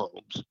funeral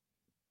homes.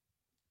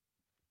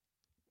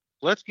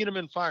 Let's get them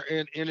in fire.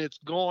 And it's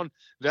gone,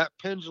 that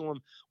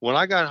pendulum. When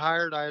I got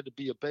hired, I had to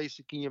be a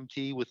basic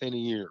EMT within a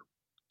year.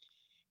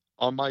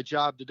 On my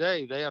job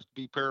today, they have to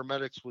be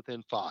paramedics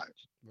within 5.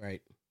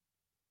 Right.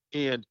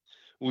 And,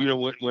 when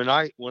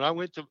I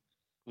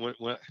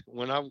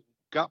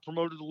got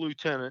promoted to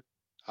lieutenant,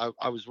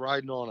 I was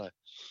riding on a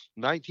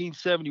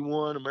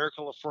 1971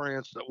 American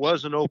LaFrance that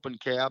was an open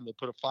cab. They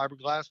put a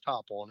fiberglass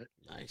top on it.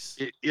 Nice.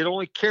 It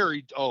only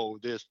carried. Oh,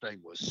 this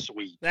thing was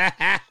sweet.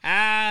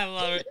 I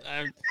love it.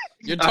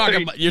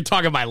 You're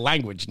talking my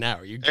language now.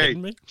 Are you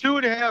kidding me?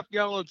 2.5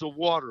 gallons of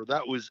water.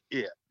 That was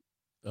it.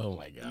 Oh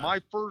my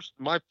God.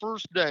 My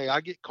first day,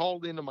 I get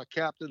called into my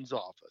captain's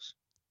office.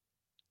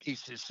 He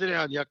says, "Sit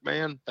down, yuck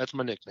man." That's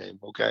my nickname.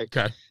 Okay.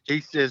 Okay.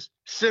 He says,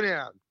 "Sit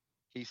down."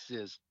 He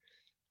says,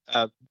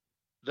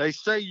 "They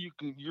say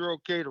you're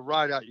okay to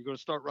ride out. You're going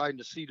to start riding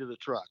the seat of the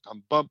truck.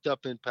 I'm bumped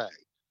up in pay."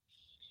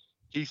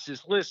 He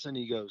says, "Listen,"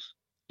 he goes,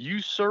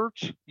 you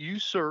search, you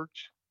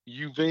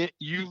vent,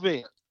 you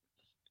vent."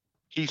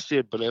 He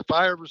said, "But if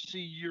I ever see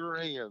your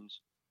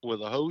hands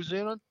with a hose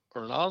in it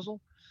or a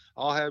nozzle,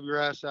 I'll have your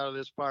ass out of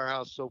this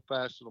firehouse so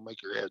fast it'll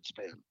make your head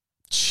spin."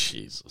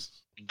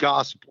 Jesus.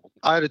 Gospel.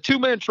 I had a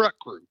 2-man truck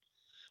crew.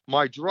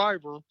 My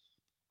driver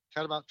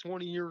had about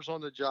 20 years on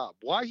the job.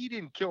 Why he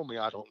didn't kill me,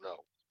 I don't know.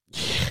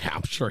 Yeah,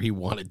 I'm sure he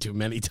wanted to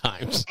many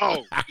times.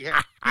 Oh,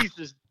 yeah.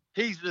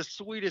 He's the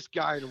sweetest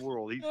guy in the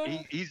world.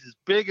 He's as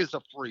big as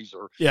a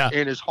freezer. Yeah.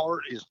 And his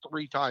heart is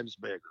 3 times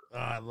bigger. Oh,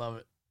 I love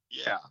it.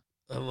 Yeah.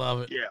 I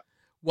love it. Yeah.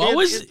 What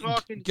was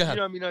talking? Go ahead.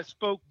 I mean, I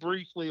spoke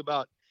briefly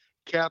about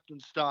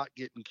Captain Stott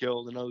getting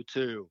killed in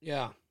 2002.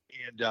 Yeah.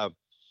 And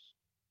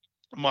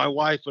my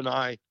wife and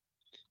I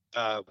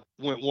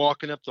went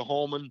walking up to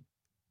Holman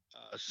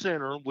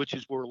Center, which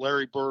is where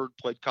Larry Bird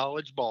played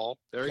college ball.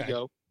 There you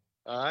go.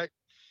 All right.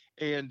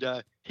 And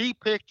he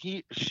picked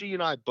she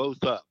and I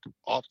both up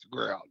off the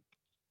ground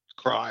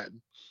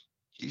crying.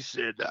 He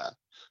said,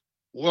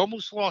 "We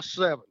almost lost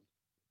 7.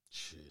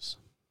 Jeez.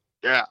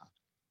 Yeah.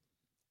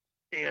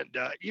 And,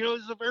 it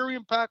was a very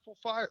impactful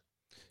fire.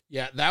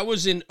 Yeah, that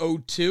was in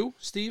 2002,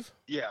 Steve?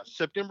 Yeah,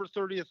 September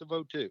 30th of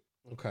 2002.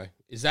 Okay.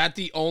 Is that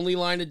the only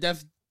line of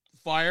death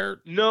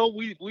fire? No,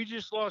 we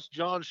just lost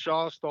John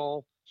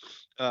Shawstall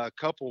a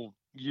couple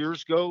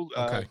years ago.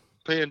 Okay.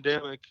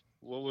 Pandemic.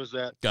 What was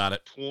that? Got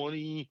it.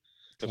 20.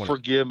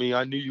 Forgive me.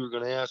 I knew you were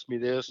going to ask me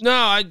this. No,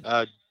 I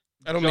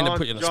don't mean to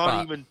put you in a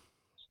spot. John even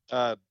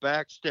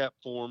backstep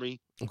for me.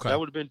 Okay. That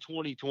would have been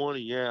 2020.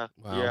 Yeah.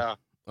 Wow. Yeah.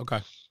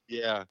 Okay.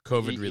 Yeah.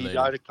 COVID related. He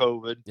died of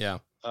COVID. Yeah.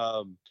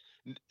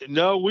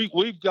 No,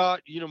 we've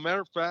got,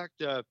 matter of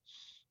fact, I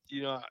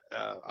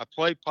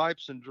play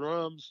pipes and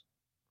drums.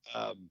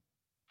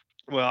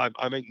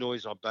 I make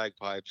noise on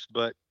bagpipes,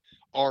 but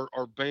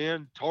our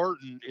band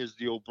Tartan is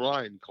the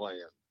O'Brien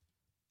clan.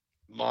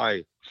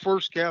 My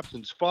first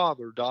captain's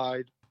father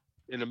died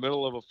in the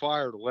middle of a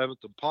fire at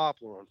 11th and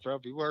Poplar on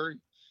February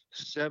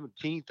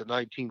 17th of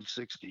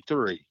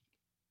 1963.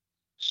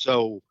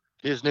 So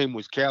his name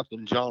was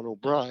Captain John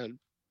O'Brien,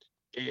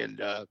 and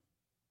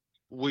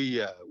we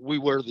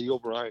wear the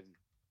O'Brien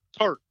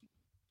tartan.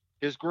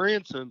 His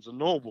grandson's a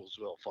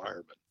Noblesville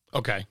fireman.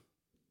 Okay.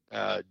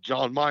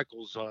 John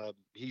Michaels,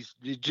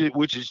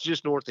 which is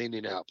just north of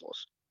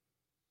Indianapolis.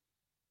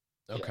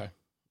 Okay.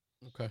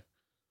 Yeah. Okay.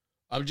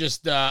 I'm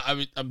just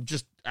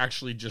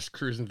actually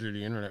cruising through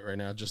the internet right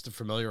now just to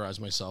familiarize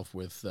myself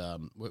with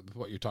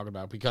what you're talking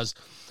about, because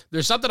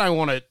there's something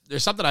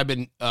I've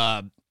been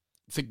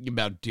thinking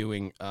about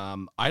doing.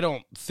 I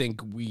don't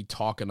think we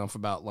talk enough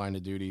about line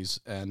of duties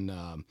and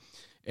I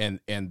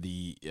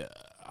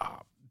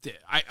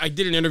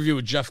did an interview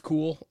with Jeff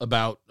Kuhl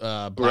about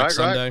Black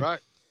Sunday.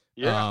 Right.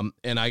 Yeah.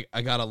 And I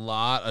got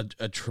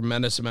a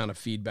tremendous amount of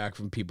feedback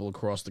from people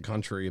across the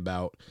country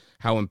about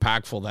how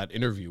impactful that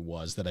interview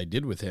was that I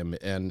did with him.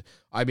 And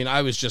I mean,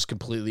 I was just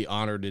completely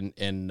honored.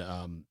 And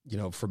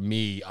for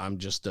me, I'm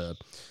just a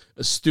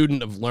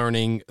student of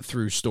learning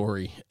through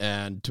story,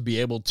 and to be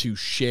able to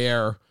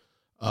share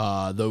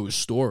those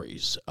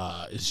stories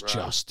is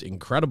just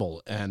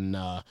incredible.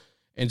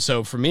 And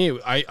so for me,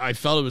 I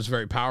felt it was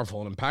very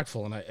powerful and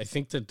impactful. And I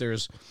think that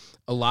there's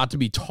a lot to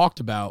be talked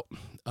about,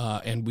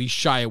 and we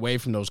shy away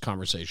from those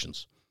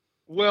conversations.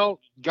 Well,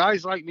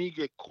 guys like me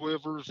get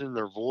quivers in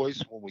their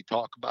voice when we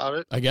talk about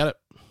it. I get it.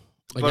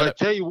 I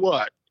tell you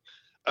what,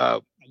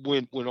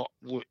 when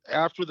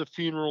after the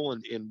funeral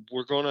and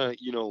we're gonna,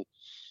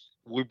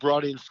 we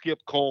brought in Skip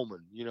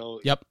Coleman,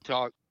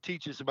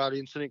 teach us about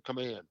incident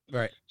command.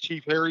 Right.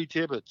 Chief Harry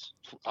Tibbetts,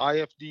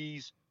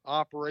 IFD's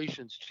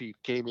operations chief,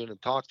 came in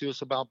and talked to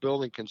us about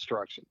building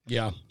construction.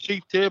 Yeah.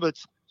 Chief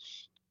Tibbetts,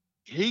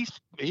 he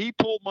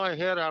pulled my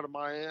head out of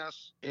my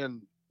ass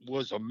and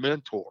was a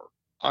mentor.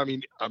 I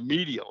mean,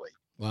 immediately.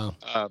 Wow.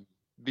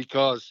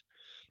 Because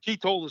he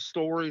told a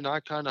story and I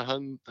kind of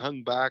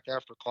hung back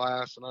after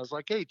class, and I was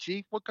like, "Hey,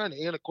 Chief, what kind of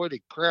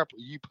antiquated crap are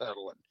you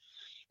peddling?"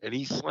 And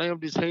he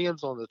slammed his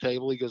hands on the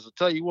table. He goes, "I'll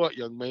tell you what,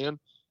 young man,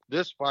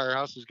 this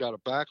firehouse has got a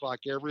back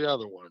like every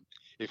other one.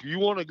 If you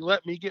want to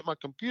let me get my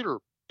computer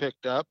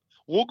picked up,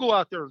 we'll go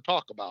out there and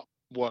talk about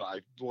what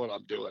I'm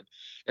doing."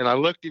 And I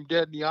looked him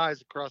dead in the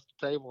eyes across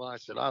the table and I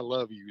said, "I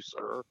love you,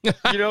 sir."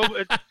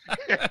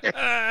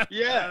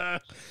 Yeah.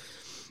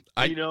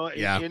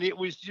 And it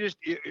was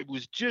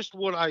just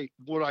what I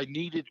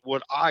needed,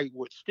 what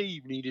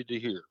Steve needed to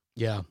hear.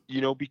 Yeah.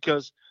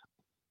 Because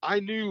I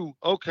knew,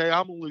 okay,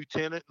 I'm a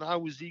lieutenant, and I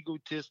was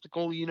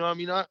egotistical.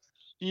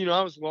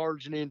 I was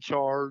large and in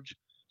charge,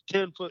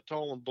 10 foot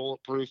tall and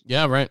bulletproof.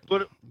 Yeah, right.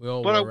 But We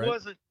all but I were, right?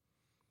 wasn't.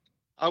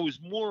 I was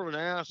more of an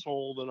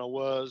asshole than I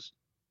was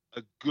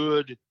a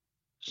good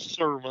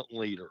servant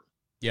leader.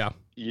 Yeah.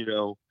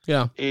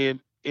 Yeah. And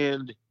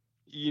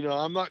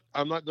I'm not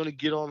going to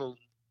get on a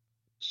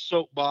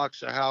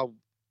soapbox of how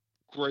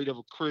great of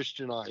a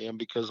Christian I am,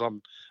 because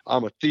I'm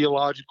a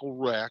theological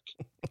wreck.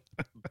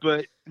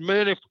 But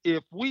man,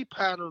 if we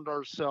patterned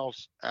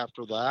ourselves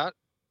after that,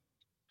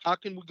 how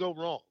can we go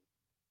wrong?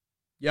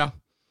 Yeah.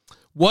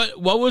 What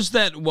was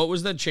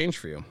that change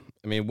for you?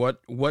 I mean, what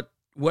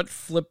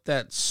flipped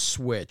that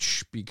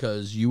switch?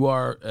 Because you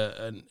are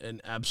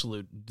an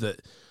absolute, the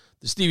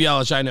Steve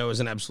Yelich I know is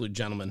an absolute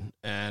gentleman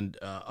and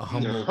a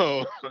humble.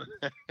 No.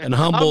 And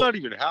humble. I'm not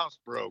even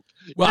housebroke.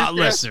 Well,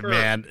 listen,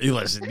 man.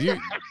 Listen,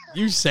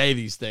 you say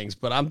these things,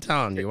 but I'm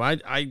telling you,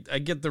 I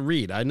get the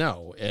read. I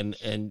know, and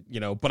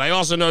but I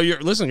also know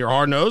you're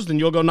hard nosed and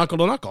you'll go knuckle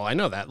to knuckle. I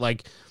know that,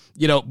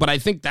 but I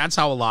think that's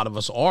how a lot of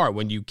us are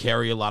when you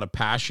carry a lot of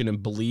passion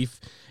and belief.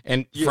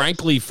 And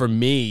frankly, for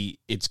me,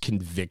 it's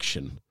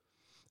conviction.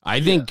 I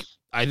think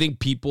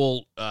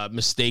people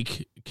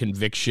mistake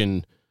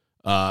conviction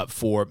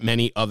for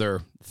many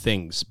other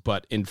things,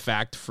 but in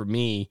fact, for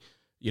me,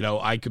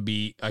 I could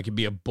be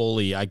a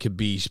bully, I could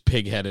be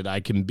pigheaded, I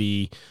can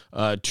be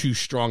too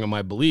strong in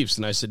my beliefs.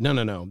 And I said,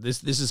 no,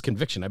 this is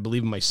conviction. I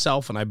believe in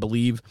myself, and I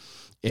believe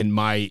in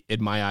my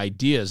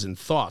ideas and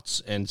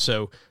thoughts. And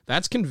so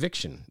that's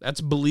conviction.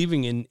 That's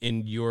believing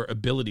in your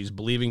abilities,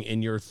 believing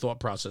in your thought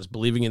process,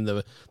 believing in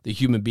the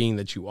human being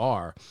that you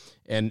are.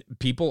 And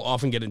people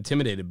often get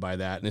intimidated by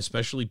that, and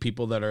especially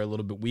people that are a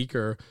little bit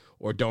weaker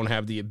or don't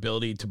have the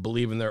ability to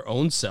believe in their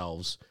own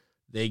selves.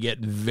 They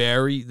get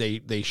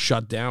they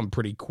shut down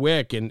pretty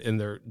quick, and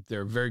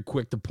they're very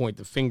quick to point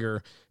the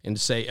finger and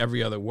say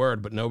every other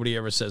word, but nobody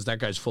ever says that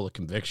guy's full of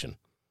conviction.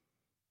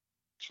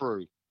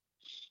 True.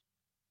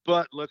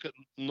 But look at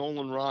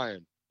Nolan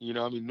Ryan.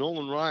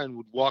 Nolan Ryan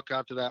would walk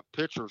out to that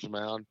pitcher's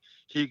mound.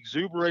 He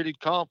exuberated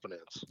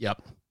confidence.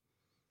 Yep.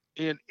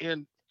 And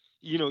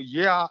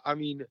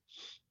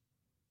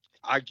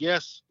I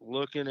guess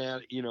looking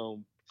at,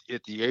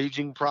 at the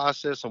aging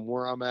process and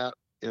where I'm at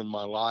in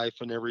my life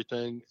and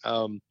everything,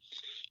 it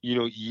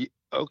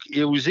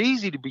was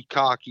easy to be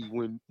cocky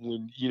when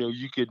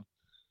you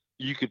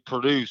could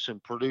produce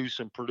and produce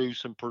and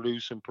produce and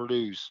produce and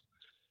produce.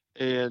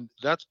 And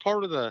that's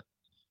part of the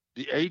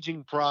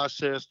aging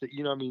process that,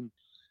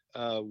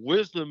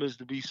 wisdom is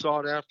to be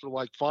sought after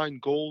like fine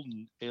gold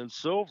and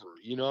silver,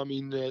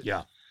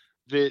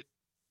 that,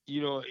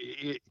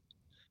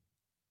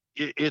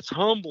 it's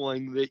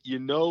humbling that,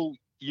 in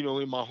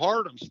my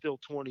heart, I'm still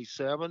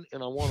 27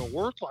 and I want to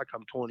work like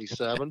I'm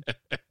 27,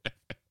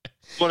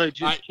 but I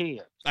just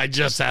can't. I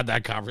just had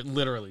that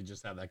literally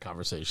just had that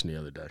conversation the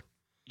other day.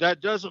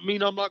 That doesn't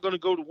mean I'm not going to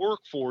go to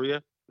work for you.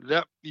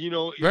 That,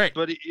 right.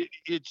 But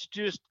it's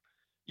just,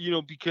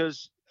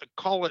 because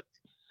call it,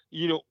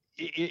 in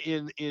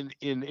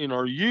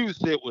our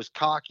youth, it was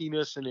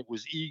cockiness and it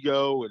was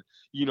ego, and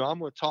I'm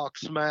going to talk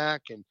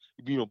smack and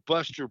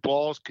bust your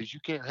balls because you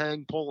can't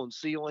hang pulling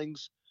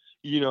ceilings.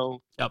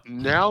 Yep.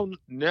 Now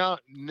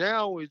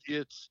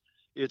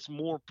it's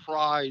more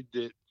pride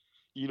that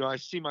I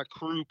see my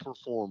crew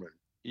performing,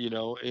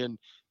 and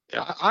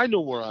I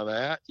know where I'm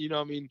at.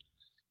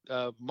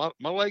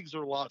 My legs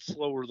are a lot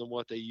slower than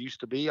what they used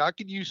to be. I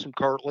could use some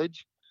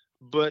cartilage,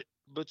 but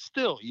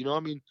still,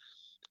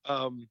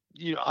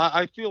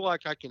 I feel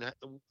like I can.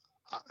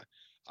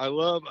 I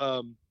love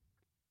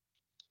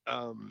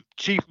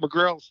Chief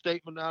McGrail's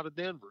statement out of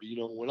Denver.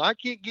 When I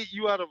can't get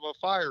you out of a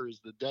fire is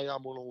the day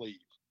I'm going to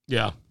leave.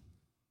 Yeah.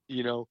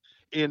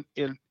 In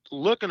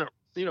looking at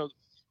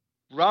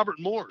Robert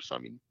Morris. I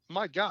mean,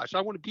 my gosh,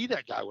 I want to be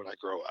that guy when I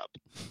grow up.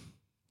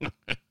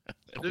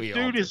 The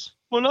dude is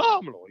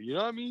phenomenal.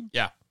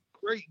 Yeah.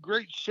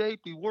 Great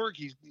shape. He works.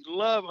 He's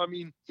love. I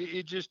mean,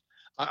 it just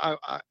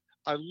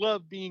I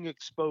love being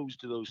exposed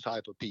to those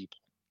type of people,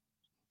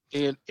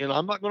 and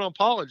I'm not going to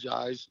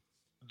apologize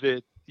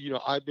that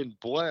I've been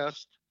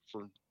blessed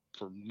for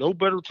no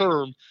better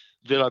term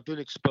that I've been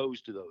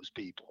exposed to those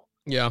people.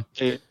 Yeah,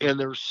 and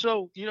they're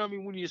so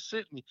when you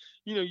sit and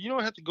you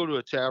don't have to go to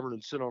a tavern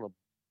and sit on a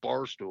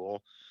bar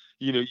stool.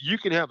 You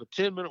can have a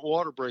 10-minute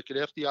water break at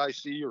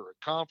FDIC or a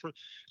conference.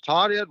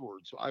 Todd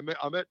Edwards, I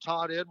met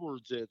Todd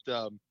Edwards at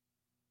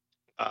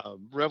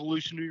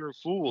Revolutionary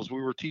Fools.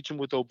 We were teaching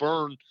with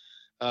O'Byrne.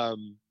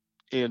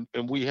 And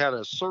we had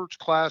a search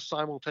class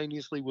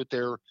simultaneously with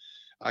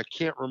I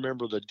can't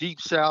remember, the Deep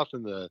South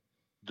and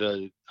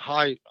the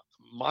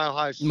Mile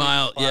High.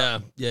 Yeah.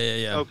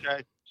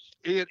 Okay.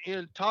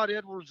 And Todd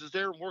Edwards is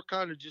there, and we're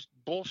kind of just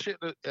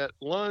bullshitting at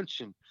lunch.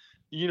 And,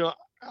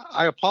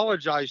 I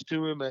apologized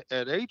to him at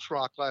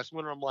H-Rock last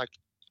winter. I'm like,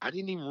 I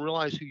didn't even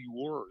realize who you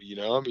were.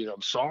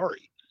 I'm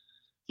sorry.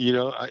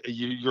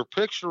 Your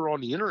picture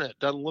on the internet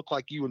doesn't look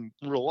like you in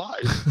real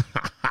life.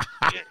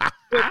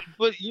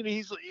 but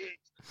he's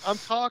I'm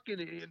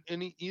talking,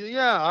 and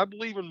yeah, I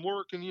believe in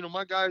work, and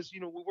my guys, we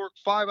work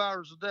 5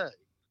 hours a day.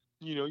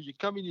 You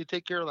come in, you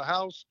take care of the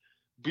house,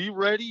 be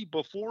ready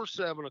before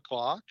 7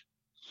 o'clock,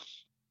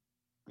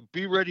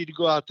 be ready to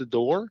go out the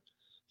door.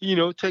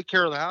 Take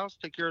care of the house,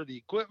 take care of the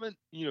equipment.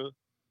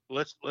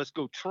 Let's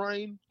go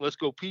train, let's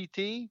go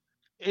PT,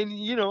 and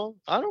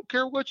I don't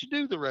care what you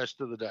do the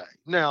rest of the day.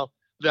 Now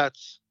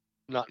that's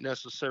not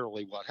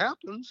necessarily what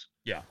happens.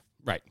 Yeah,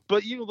 right.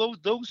 But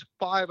those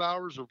 5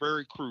 hours are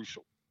very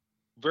crucial,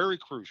 very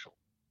crucial.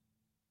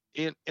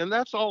 And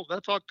that's all.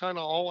 That's all kind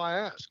of all I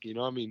ask.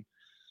 I mean,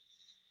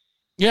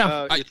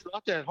 yeah, it's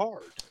not that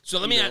hard. So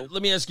let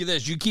me ask you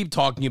this: you keep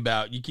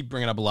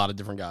bringing up a lot of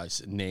different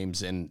guys and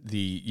names, and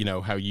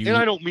how you. And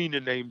I don't mean to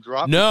name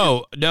drop.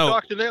 No.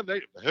 Talk to them.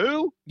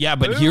 Who? Yeah,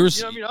 but who?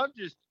 Here's. I mean,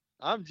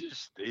 I'm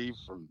just Steve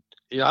from.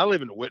 I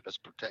live in a witness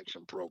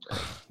protection program.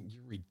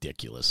 You're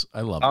ridiculous.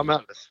 I love. I'm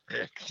out of the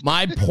sticks.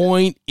 My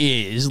point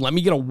is, let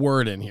me get a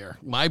word in here.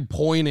 My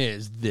point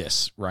is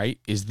this, right?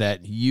 Is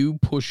that you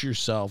push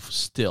yourself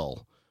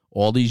still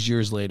all these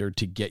years later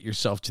to get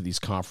yourself to these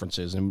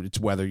conferences, and it's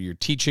whether you're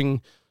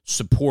teaching,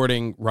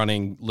 supporting,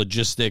 running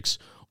logistics,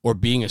 or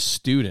being a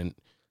student,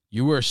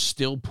 you are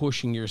still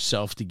pushing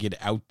yourself to get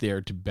out there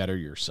to better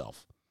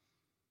yourself.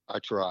 I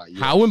try. Yes.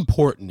 How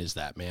important is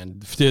that, man?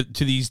 To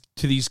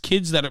these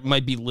kids that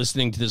might be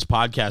listening to this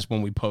podcast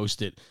when we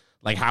post it,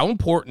 like, how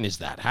important is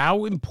that?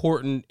 How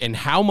important and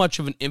how much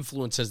of an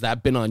influence has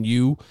that been on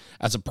you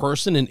as a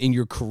person and in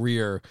your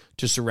career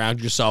to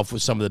surround yourself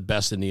with some of the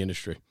best in the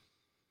industry?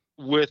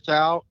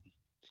 Without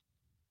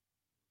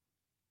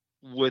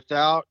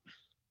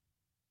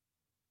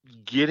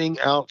getting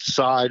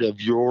outside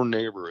of your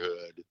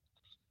neighborhood,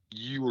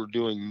 you are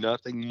doing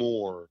nothing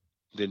more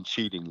than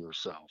cheating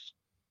yourself.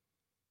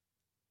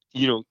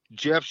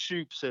 Jeff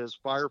Shoup says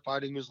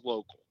firefighting is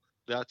local.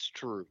 That's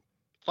true.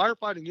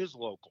 Firefighting is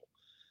local.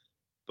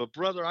 But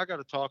brother, I got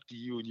to talk to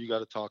you and you got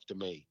to talk to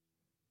me,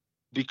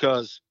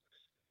 because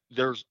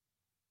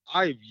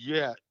I've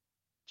yet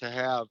to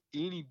have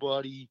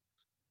anybody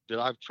that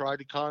I've tried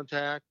to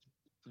contact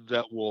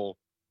that will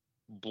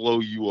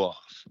blow you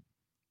off.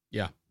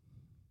 Yeah.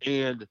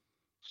 And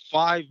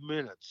 5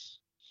 minutes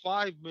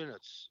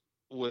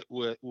with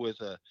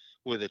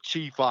a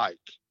Chief Ike.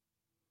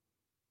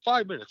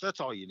 5 minutes, that's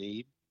all you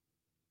need.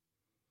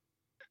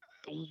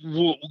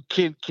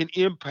 Can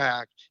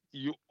impact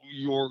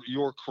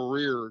your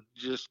career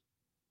just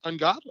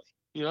ungodly.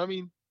 I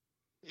mean,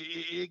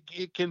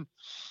 it can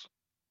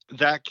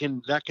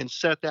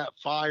set that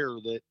fire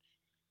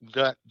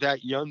that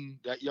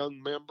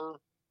young member,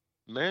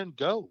 man,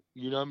 go.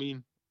 I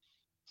mean,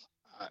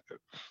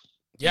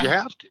 yeah, you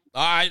have to.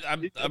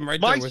 I'm right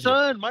there with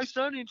you. My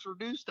son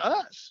introduced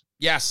us.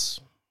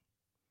 Yes.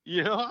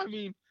 I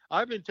mean,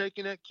 I've been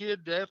taking that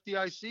kid to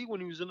FDIC when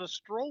he was in a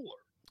stroller.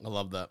 I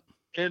love that.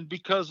 And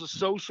because of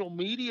social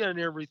media and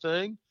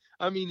everything,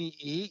 I mean,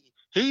 he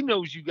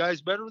knows you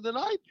guys better than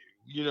I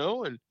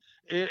do, and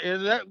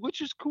that,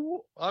 which is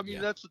cool. I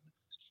mean, that's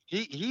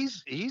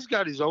he's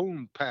got his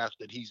own path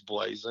that he's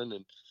blazing,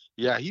 and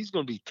yeah, he's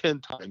going to be 10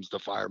 times the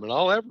fireman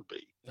I'll ever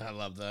be. I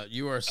love that.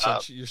 You're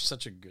such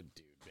a good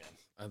dude,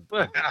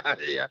 man.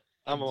 Yeah.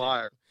 I'm a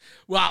liar.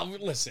 Well,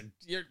 listen,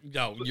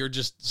 you're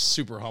just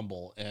super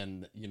humble,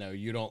 and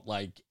you don't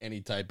like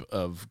any type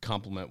of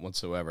compliment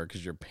whatsoever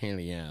because you're a pain in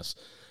the ass.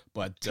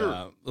 But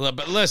sure.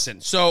 But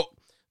listen,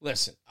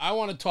 I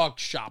want to talk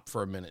shop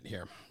for a minute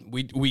here.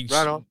 We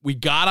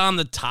got on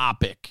the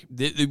topic.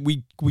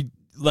 We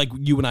like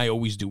you and I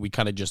always do. We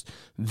kind of just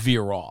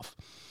veer off.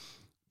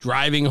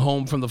 Driving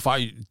home from the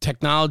fire,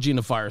 technology and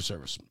the fire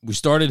service. We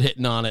started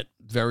hitting on it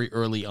very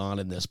early on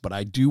in this, but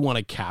I do want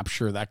to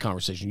capture that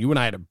conversation. You and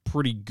I had a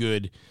pretty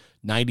good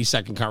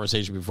 90-second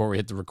conversation before we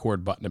hit the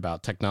record button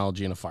about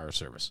technology and a fire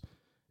service.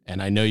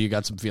 And I know you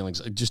got some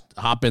feelings. Just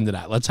hop into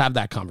that. Let's have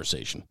that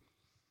conversation.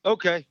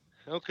 Okay.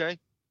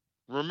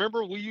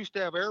 Remember, we used to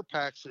have air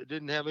packs that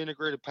didn't have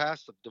integrated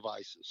passive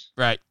devices.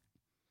 Right.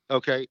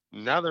 Okay.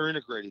 Now they're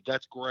integrated.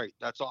 That's great.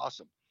 That's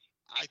awesome.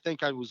 I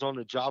think I was on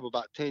the job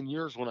about 10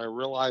 years when I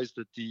realized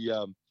that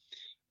the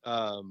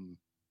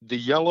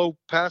yellow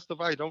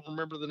passive, I don't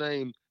remember the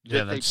name.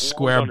 Yeah, that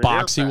square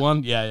boxy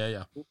one.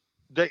 Yeah.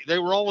 They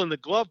were all in the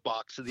glove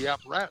box of the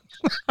apparatus.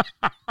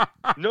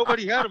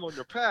 Nobody had them on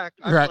their pack.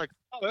 I right. was like,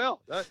 oh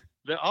hell,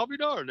 I'll be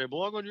darned. They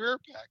belong on your air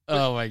pack. But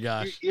oh my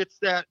gosh. It's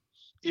that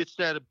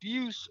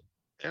abuse,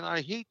 and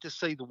I hate to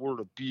say the word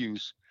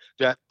abuse.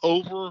 I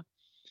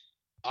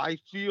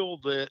feel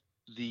that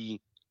the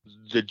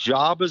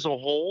job as a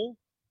whole,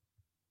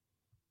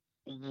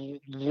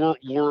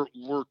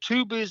 we're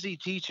too busy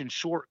teaching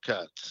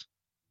shortcuts,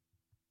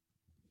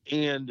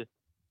 and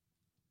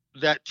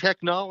that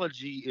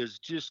technology is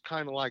just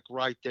kind of like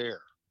right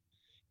there.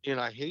 And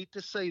I hate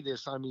to say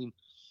this, I mean,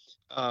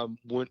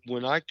 when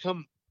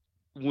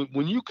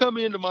you come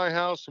into my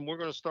house and we're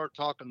going to start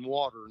talking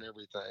water and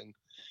everything,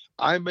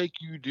 I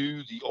make you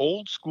do the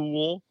old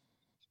school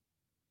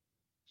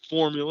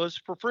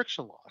formulas for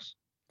friction loss.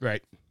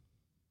 Right.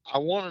 I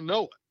want to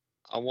know it.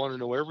 I want to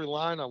know every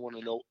line. I want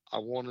to know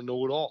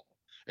it all.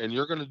 and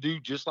you're going to do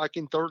just like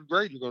in third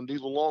grade. You're going to do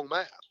the long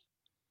math.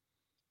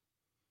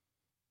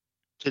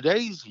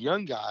 Today's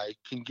young guy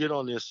can get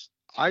on this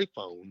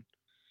iPhone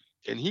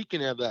and he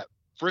can have that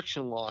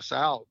friction loss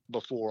out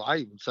before I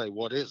even say,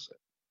 what is it?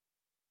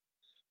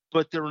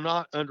 But they're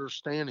not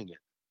understanding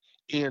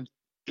it. And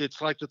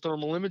it's like the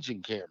thermal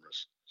imaging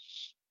cameras.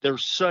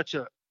 There's such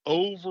a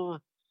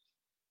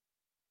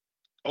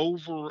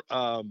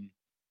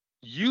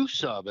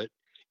use of it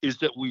is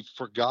that we've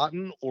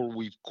forgotten or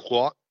we've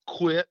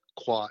quit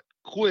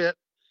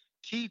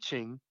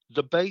teaching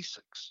the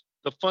basics,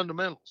 the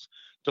fundamentals.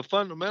 The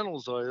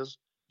fundamentals is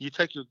you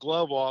take your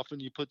glove off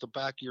and you put the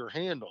back of your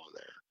hand on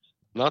there,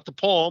 not the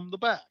palm, the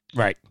back.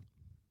 Right.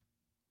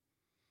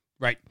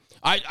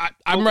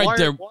 I'm right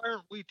there. Why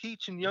aren't we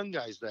teaching young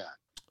guys that?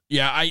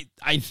 Yeah,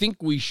 I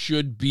think we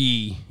should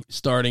be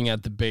starting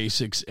at the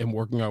basics and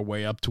working our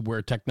way up to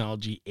where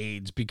technology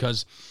aids,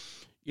 because,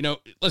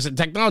 listen,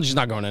 technology is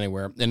not going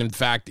anywhere, and in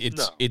fact,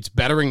 it's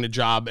bettering the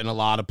job in a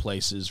lot of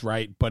places,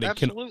 right? But it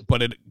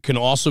can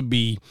also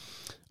be,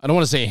 I don't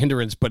want to say a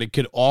hindrance, but it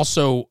could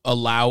also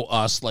allow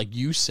us, like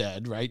you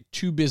said, right,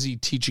 too busy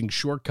teaching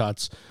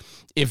shortcuts.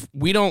 If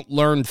we don't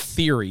learn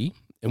theory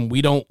and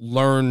we don't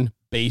learn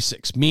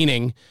basics,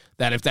 meaning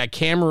that if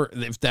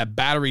that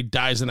battery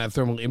dies in that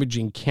thermal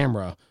imaging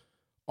camera,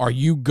 are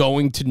you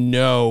going to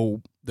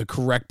know the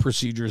correct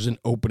procedures in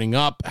opening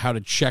up, how to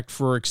check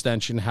for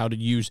extension, how to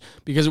use,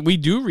 because we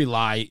do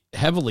rely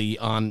heavily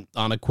on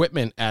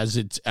equipment as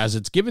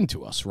it's given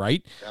to us,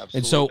 right? Absolutely.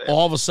 And so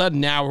all of a sudden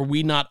now, are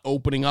we not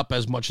opening up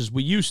as much as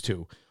we used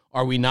to?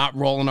 Are we not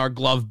rolling our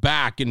glove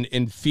back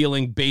and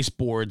feeling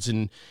baseboards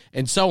and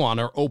so on,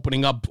 or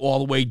opening up all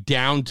the way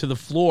down to the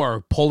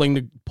floor, pulling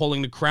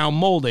the crown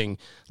molding,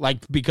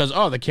 like, because,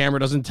 the camera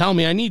doesn't tell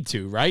me I need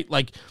to, right?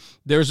 Like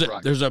there's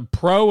a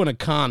pro and a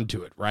con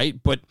to it, right?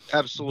 But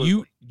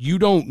absolutely, you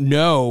don't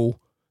know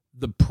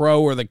the pro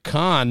or the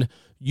con.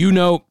 You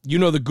know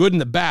the good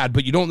and the bad,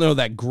 but you don't know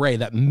that gray,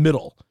 that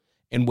middle.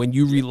 And when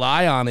you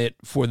rely on it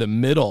for the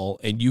middle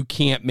and you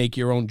can't make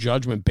your own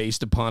judgment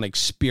based upon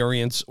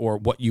experience or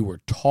what you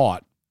were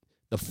taught,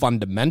 the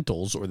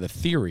fundamentals or the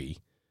theory,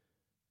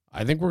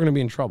 I think we're going to be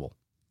in trouble.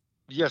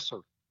 Yes, sir.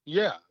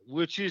 Yeah,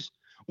 which is,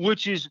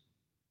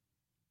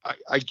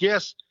 I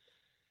guess,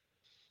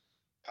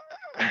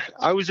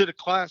 I was at a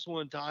class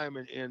one time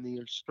and the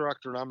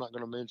instructor, and I'm not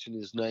going to mention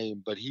his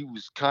name, but he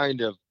was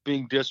kind of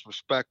being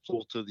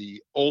disrespectful to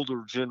the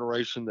older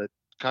generation that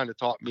kind of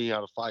taught me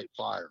how to fight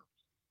fire.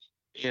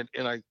 And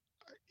I,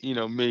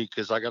 me,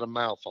 because I got a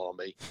mouth on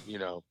me,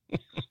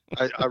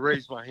 I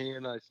raised my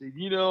hand. I said,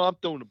 I'm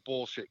throwing a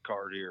bullshit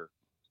card here.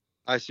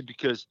 I said,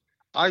 because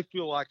I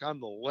feel like I'm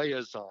the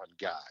liaison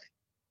guy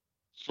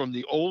from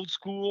the old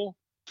school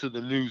to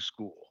the new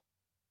school.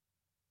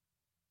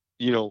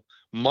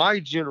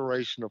 My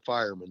generation of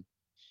firemen,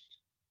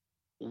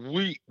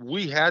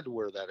 we had to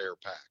wear that air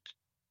pack.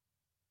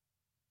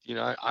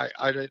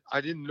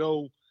 I didn't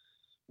know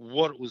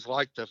what it was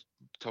like to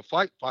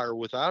fight fire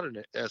without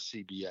an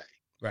SCBA.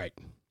 Right.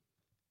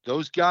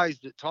 Those guys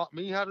that taught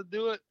me how to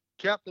do it,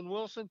 Captain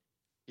Wilson,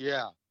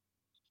 yeah.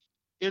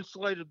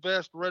 Insulated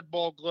vest, red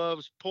ball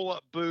gloves,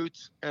 pull-up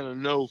boots, and a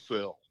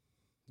no-fill.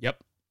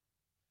 Yep.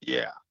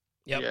 Yeah.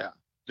 Yep. Yeah.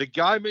 The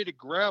guy made a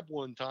grab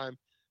one time,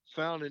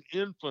 found an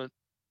infant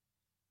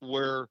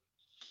where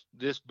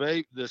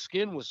the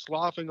skin was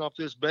sloughing off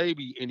this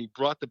baby, and he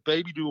brought the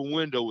baby to a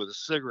window with a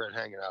cigarette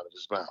hanging out of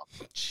his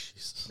mouth.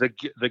 Jesus.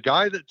 The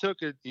guy that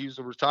took it, he was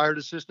a retired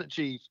assistant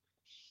chief.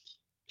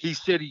 He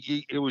said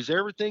it was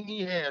everything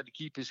he had to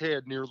keep his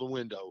head near the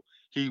window.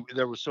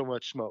 There was so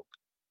much smoke.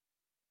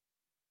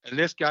 And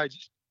this guy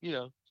just,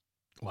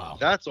 wow.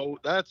 That's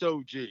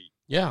OG.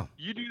 Yeah.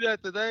 You do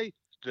that today,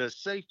 the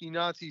safety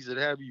Nazis that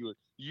have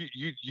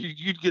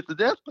you'd get the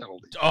death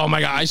penalty. Oh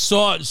my God. I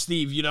saw it,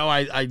 Steve.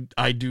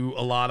 I do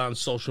a lot on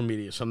social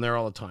media, so I'm there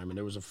all the time. And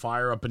there was a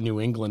fire up in New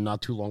England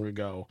not too long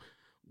ago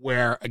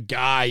where a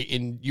guy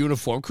in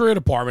uniform, career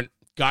department,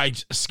 guy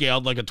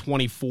scaled like a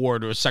 24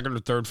 to a second or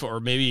third floor, or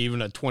maybe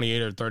even a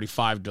 28 or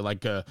 35 to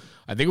like I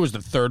think it was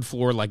the third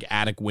floor, like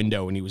attic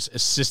window. And he was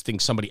assisting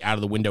somebody out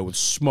of the window with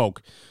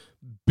smoke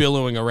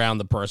billowing around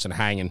the person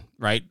hanging,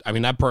 right? I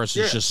mean, that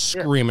person's just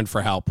screaming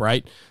for help,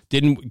 right?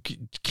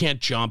 Can't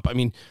jump. I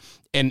mean,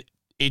 and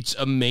it's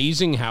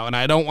amazing how, and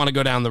I don't want to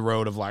go down the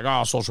road of like,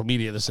 social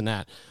media, this and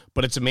that,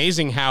 but it's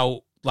amazing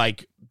how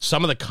like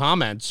some of the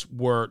comments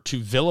were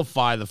to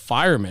vilify the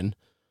firemen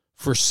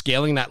for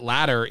scaling that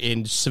ladder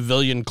in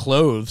civilian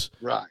clothes,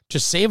 right,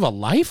 to save a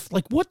life.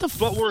 Like, what the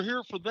fuck? But we're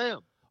here for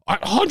them.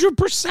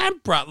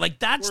 100%, bro.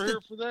 Like, we're here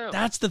for them.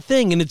 That's the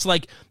thing. And it's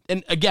like,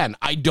 and again,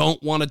 I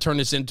don't want to turn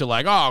this into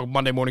like,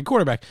 Monday morning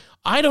quarterback.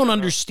 I don't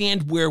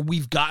understand where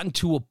we've gotten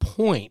to a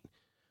point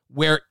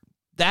where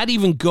that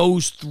even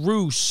goes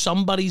through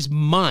somebody's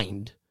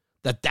mind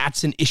that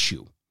that's an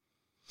issue.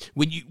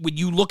 When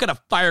you look at a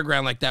fire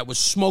ground like that with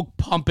smoke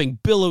pumping,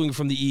 billowing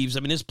from the eaves,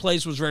 I mean, this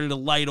place was ready to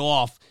light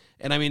off,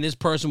 And I mean, this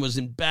person was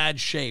in bad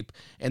shape,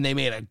 and they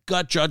made a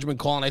gut judgment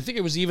call. And I think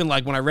it was even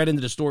like when I read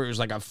into the story, it was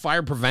like a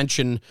fire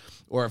prevention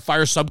or a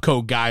fire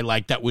subcode guy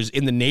like that was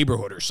in the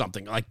neighborhood or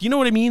something. Like, you know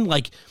what I mean?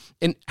 Like,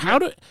 and how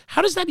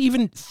does that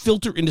even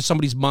filter into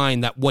somebody's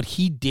mind that what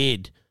he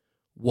did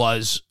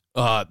was,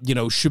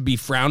 should be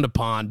frowned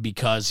upon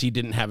because he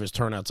didn't have his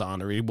turnouts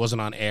on or he wasn't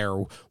on air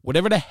or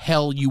whatever the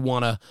hell you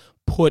want to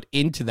put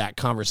into that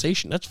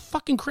conversation? That's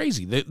fucking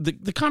crazy.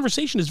 The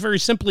conversation is very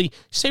simply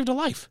saved a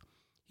life.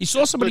 He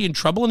saw somebody in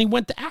trouble and he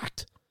went to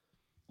act.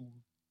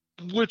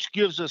 Which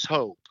gives us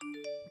hope.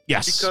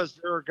 Yes. Because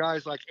there are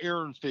guys like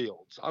Aaron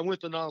Fields. I went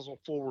to Nozzle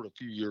Forward a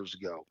few years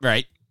ago.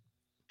 Right.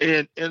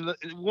 And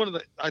one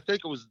of I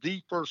think it was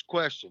the first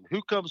question,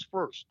 who comes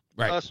first?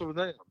 Right. Us or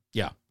them?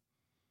 Yeah.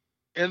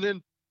 And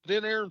then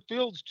Aaron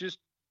Fields just,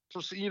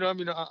 I'm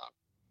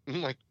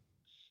like,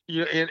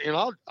 and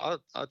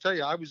I'll tell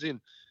you, I was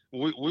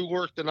we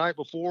worked the night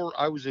before.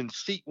 I was in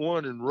seat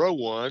 1 in row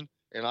 1,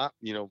 and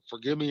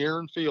forgive me,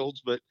 Aaron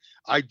Fields, but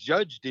I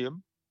judged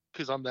him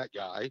because I'm that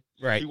guy.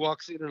 Right. He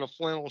walks in a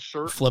flannel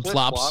shirt,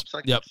 flip-flops.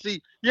 I can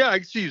see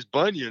his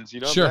bunions,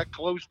 Sure. I'm that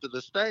close to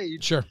the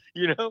stage, Sure.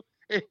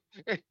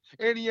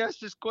 and he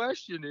asked this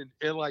question and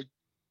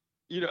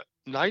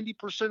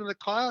 90% of the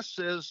class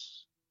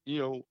says,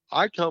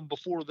 I come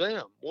before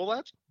them. Well,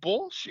 that's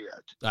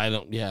bullshit. I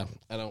don't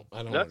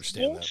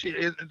understand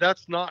bullshit. that.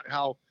 That's not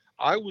how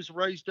I was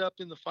raised up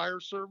in the fire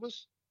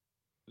service.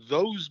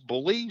 Those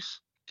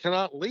beliefs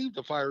cannot leave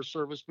the fire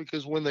service,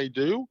 because when they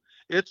do,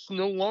 it's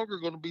no longer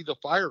going to be the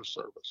fire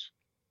service.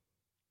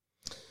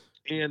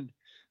 And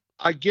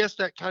I guess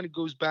that kind of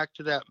goes back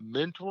to that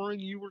mentoring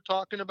you were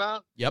talking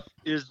about. Yep.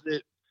 Is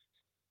that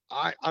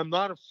I'm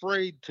not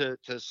afraid to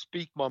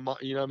speak my mind.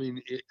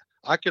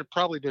 I could have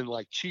probably been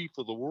like chief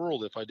of the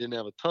world if I didn't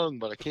have a tongue,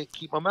 but I can't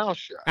keep my mouth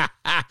shut.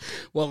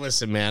 Well,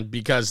 listen, man,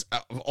 because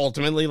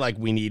ultimately, like,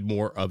 we need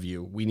more of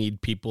you. We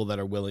need people that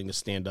are willing to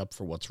stand up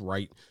for what's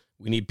right.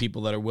 We need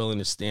people that are willing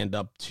to stand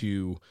up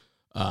to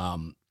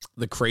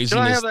the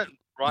craziness. Can I have that in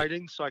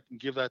writing so I can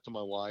give that to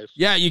my wife?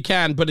 Yeah, you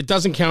can, but it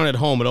doesn't count at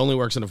home. It only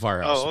works in a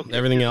firehouse. Oh, okay.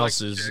 Everything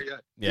else is...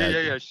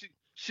 Yeah.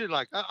 She's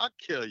like, I'll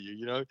kill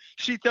you,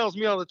 She tells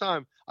me all the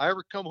time, I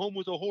ever come home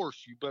with a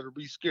horse, you better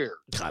be scared.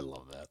 I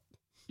love that.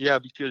 Yeah,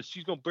 because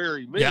she's going to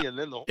bury me, Yeah. and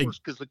then the horse,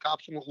 because the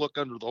cops won't look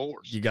under the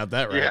horse. You got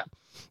that right. Yeah.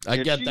 I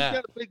get she's that.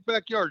 She's got a big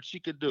backyard. She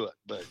could do it,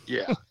 but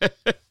yeah.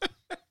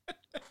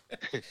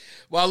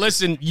 Well,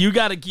 listen, you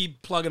got to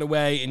keep plugging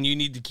away, and you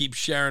need to keep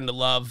sharing the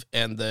love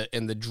and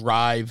the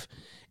drive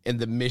and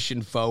the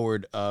mission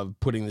forward of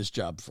putting this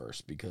job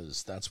first,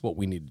 because that's what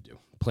we need to do,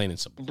 plain and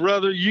simple.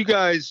 Brother,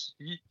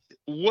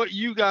 what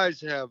you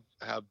guys have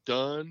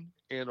done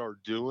and are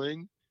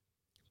doing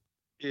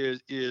is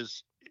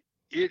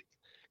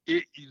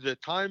the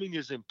timing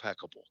is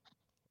impeccable.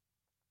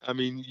 I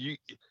mean,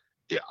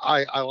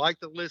 I like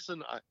to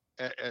listen.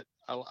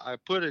 I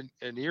put an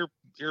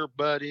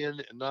earbud in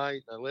at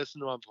night. I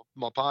listen to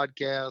my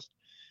podcast.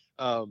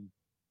 I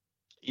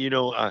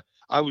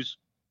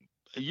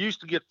used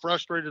to get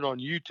frustrated on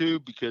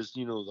YouTube because,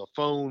 the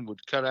phone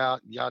would cut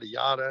out and yada,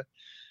 yada,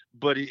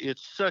 but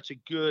it's such a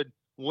good,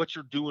 what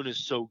you're doing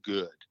is so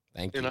good.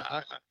 Thank you. And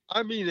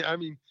I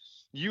mean,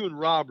 you and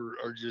Robert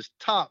are just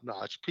top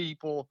notch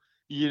people.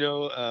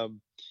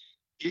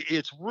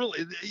 It's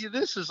really,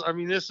 this is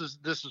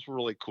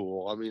really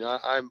cool. I mean,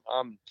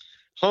 I'm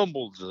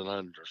humbled is an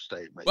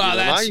understatement. Well,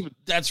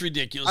 that's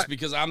ridiculous,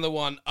 because I'm the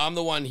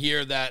one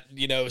here that,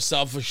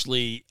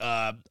 selfishly,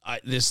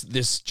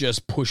 this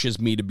just pushes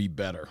me to be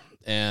better.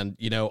 And,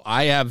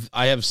 I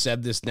have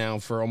said this now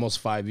for almost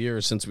 5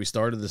 years since we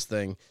started this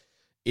thing.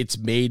 It's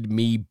made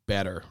me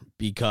better,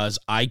 because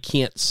I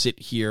can't sit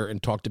here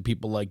and talk to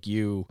people like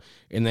you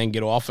and then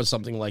get off of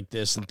something like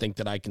this and think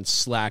that I can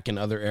slack in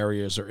other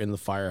areas or in the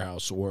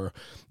firehouse, or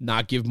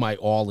not give my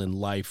all in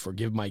life, or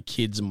give my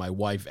kids and my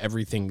wife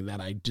everything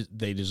that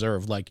they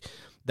deserve. Like,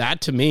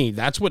 that, to me,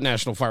 that's what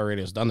National Fire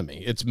Radio has done to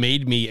me. It's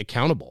made me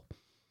accountable.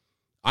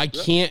 I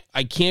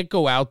can't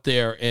go out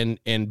there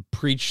and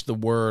preach the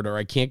word, or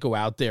I can't go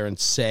out there and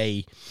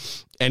say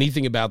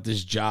anything about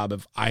this job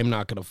if I'm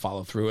not going to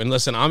follow through. And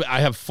listen, I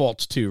have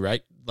faults too,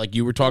 right? Like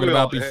you were talking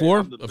about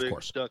before, I'm the of big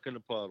course. Stuck in a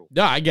puddle.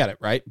 No, I get it,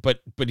 right?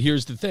 But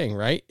here's the thing,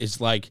 right? It's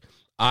like,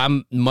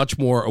 I'm much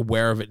more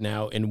aware of it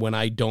now, and when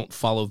I don't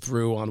follow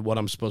through on what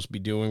I'm supposed to be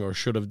doing or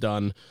should have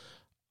done,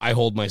 I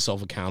hold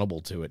myself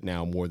accountable to it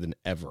now more than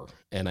ever.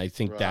 And I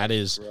think that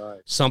is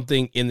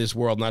something in this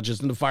world, not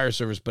just in the fire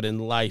service, but in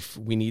life,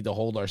 we need to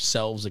hold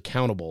ourselves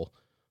accountable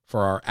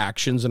for our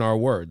actions and our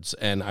words.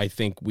 And I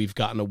think we've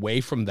gotten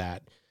away from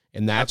that.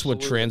 And that's what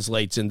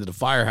translates into the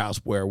firehouse,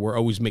 where we're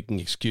always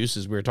making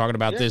excuses. We were talking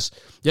about this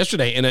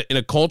yesterday in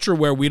a culture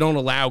where we don't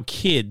allow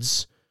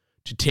kids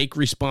to take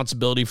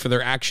responsibility for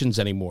their actions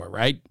anymore,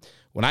 right?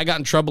 When I got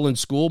in trouble in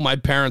school, my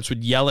parents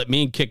would yell at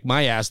me and kick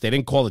my ass. They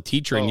didn't call the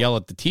teacher and yell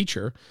at the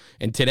teacher.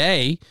 And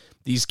today,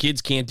 these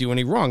kids can't do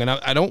any wrong. And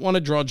I don't want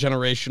to draw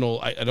generational.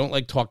 I don't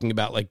like talking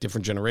about like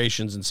different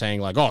generations and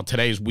saying like, oh,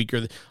 today's weaker.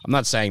 I'm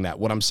not saying that.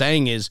 What I'm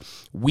saying is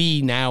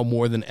we now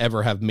more than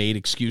ever have made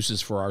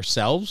excuses for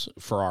ourselves,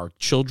 for our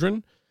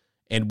children,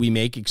 and we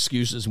make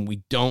excuses and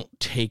we don't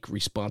take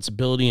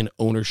responsibility and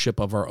ownership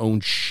of our own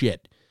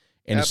shit.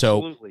 And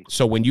Absolutely.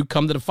 so when you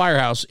come to the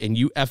firehouse and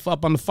you F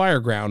up on the fire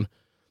ground,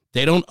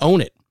 they don't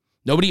own it.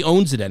 Nobody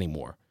owns it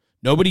anymore.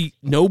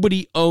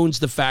 Nobody owns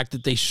the fact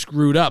that they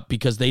screwed up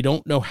because they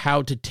don't know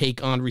how to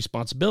take on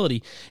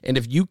responsibility. And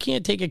if you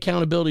can't take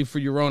accountability for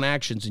your own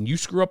actions and you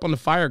screw up on the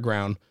fire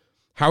ground,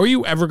 how are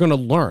you ever going to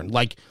learn?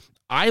 Like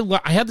I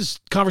had this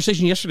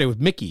conversation yesterday with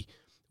Mickey.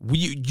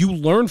 You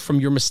learn from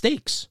your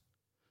mistakes.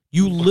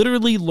 You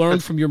literally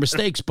learn from your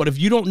mistakes. But if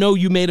you don't know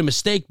you made a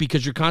mistake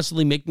because you're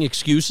constantly making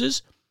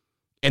excuses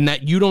and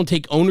that you don't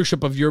take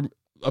ownership of your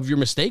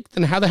mistake,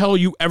 then how the hell are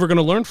you ever going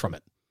to learn from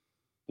it?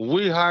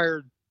 We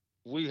hired,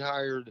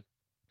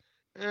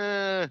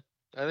 I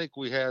think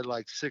we had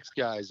like 6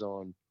 guys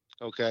on.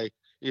 Okay.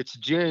 It's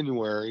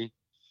January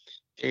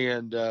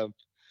and,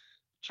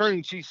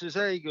 training chief says,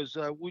 hey, he goes,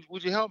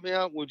 would you help me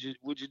out? Would you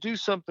do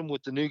something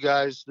with the new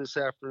guys this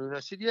afternoon? I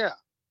said, yeah.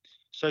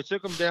 So I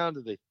took them down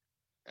to the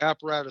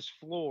apparatus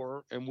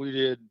floor and we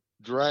did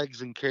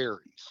drags and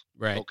carries.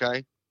 Right.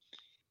 Okay.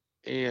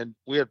 And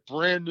we had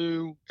brand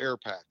new air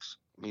packs.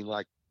 I mean,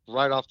 like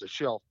right off the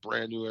shelf,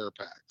 brand new air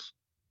packs.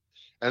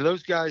 And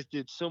those guys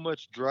did so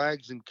much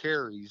drags and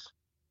carries.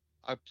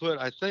 I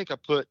think I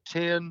put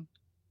 10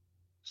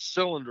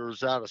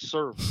 cylinders out of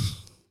service.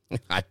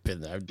 I've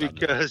been there.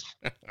 Because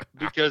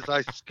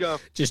I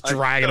scuffed. Just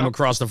dragging them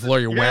across the floor.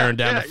 You're wearing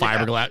down the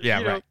fiberglass.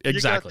 Yeah, right.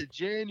 Exactly. You got the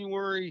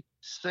January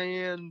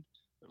sand,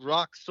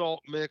 rock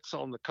salt mix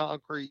on the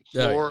concrete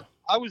floor.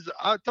 Yeah.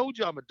 I told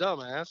you I'm a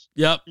dumbass.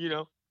 Yep.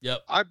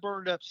 Yep. I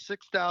burned up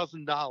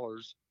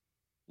 $6,000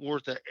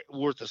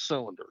 worth of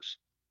cylinders.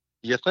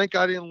 You think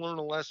I didn't learn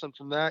a lesson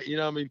from that?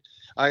 I mean,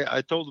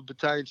 I told the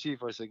battalion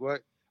chief, I said,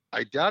 what?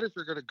 I doubt if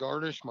you're going to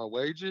garnish my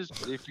wages,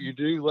 but if you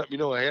do, let me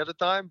know ahead of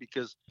time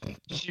because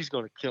she's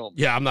going to kill me.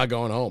 Yeah, I'm not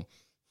going home.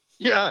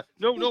 Yeah,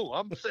 no,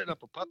 I'm setting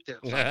up a pup tent.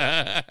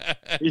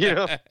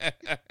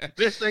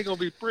 This ain't going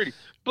to be pretty.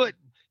 But,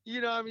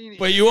 I mean.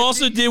 But you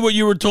also did what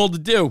you were told to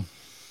do.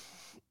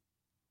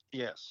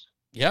 Yes.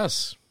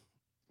 Yes.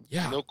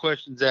 Yeah. No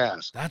questions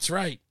asked. That's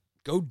right.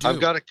 Go do. I've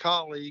got a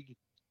colleague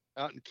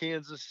out in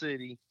Kansas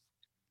City.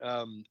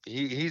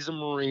 He's a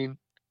Marine,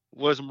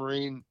 was a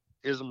Marine,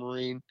 is a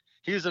Marine.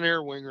 He's an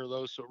air winger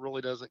though, so it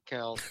really doesn't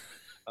count.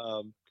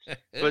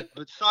 But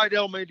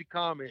Seidel made the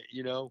comment,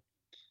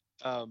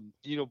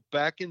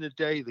 back in the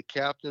day, the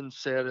captain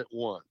said it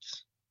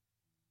once.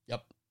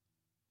 Yep.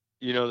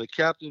 The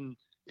captain,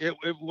 it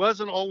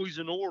wasn't always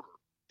an order.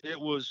 It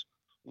was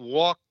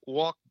walk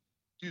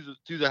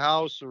through the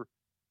house or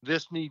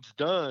this needs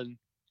done.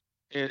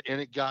 And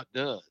it got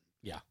done.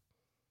 Yeah.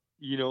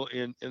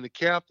 And the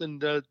captain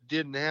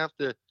didn't have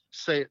to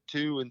say it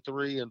 2 and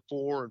 3 and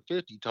 4 and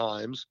 50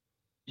 times.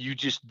 You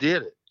just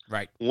did it.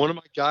 Right. One of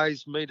my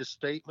guys made a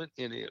statement,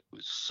 and it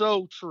was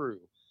so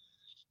true.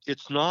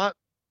 It's not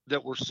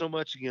that we're so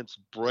much against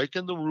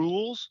breaking the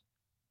rules,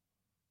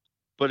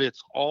 but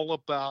it's all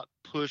about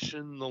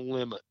pushing the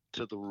limit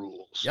to the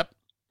rules. Yep.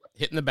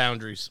 Hitting the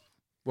boundaries.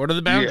 What are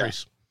the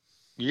boundaries?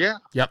 Yeah.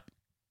 Yep.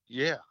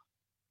 Yeah.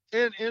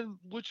 And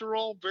which are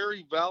all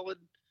very valid,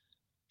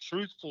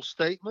 truthful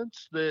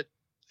statements that,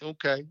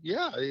 okay,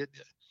 yeah,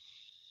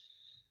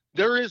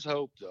 there is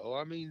hope though.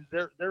 I mean,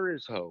 there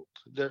is hope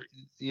there,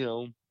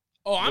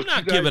 Oh, I'm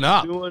not giving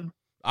up.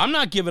 I'm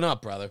not giving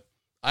up, brother.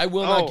 I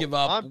will not give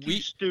up. I'm too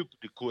stupid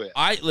to quit.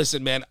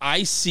 Listen, man,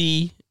 I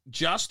see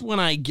just when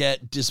I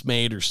get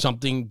dismayed or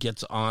something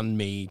gets on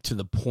me to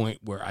the point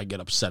where I get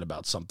upset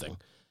about something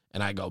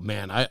and I go,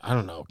 man, I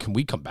don't know. Can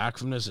we come back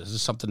from this? Is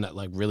this something that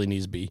like really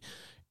needs to be?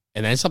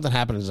 And then something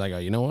happens. I go,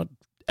 you know what?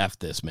 F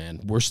this, man.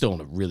 We're still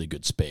in a really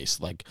good space.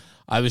 Like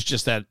I was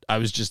just at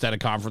a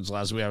conference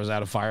last week. I was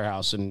at a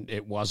firehouse and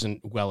it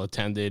wasn't well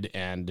attended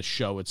and the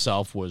show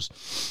itself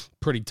was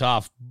pretty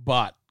tough.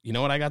 But you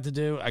know what I got to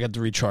do? I got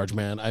to recharge,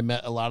 man. I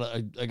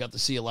got to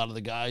see a lot of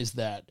the guys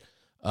that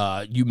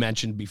you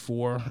mentioned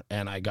before,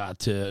 and I got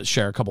to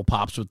share a couple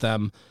pops with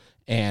them,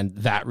 and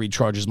that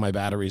recharges my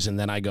batteries. And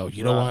then I go,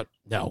 you know what?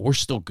 No, we're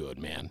still good,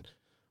 man.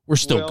 We're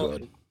still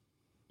good.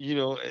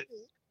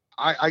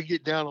 I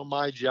get down on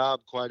my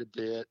job quite a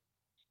bit,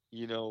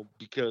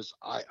 because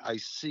I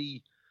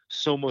see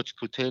so much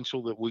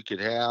potential that we could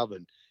have,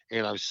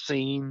 and I've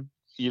seen,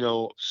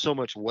 so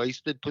much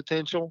wasted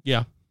potential.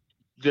 Yeah.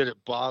 That it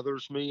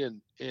bothers me,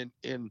 and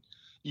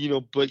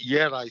but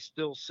yet I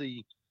still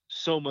see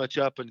so much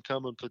up and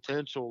coming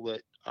potential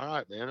that, all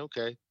right, man,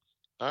 okay,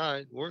 all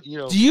right, we're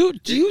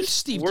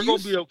Steve, we're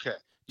gonna be okay.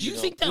 Do you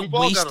think that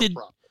wasted?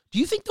 Do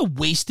you think the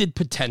wasted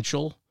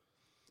potential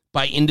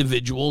by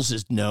individuals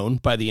is known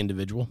by the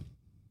individual?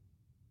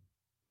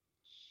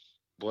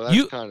 Well,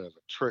 that's kind of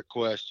a trick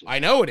question. I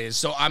know it is.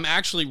 So I'm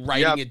actually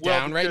writing it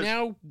down right because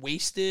now.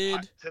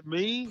 Wasted to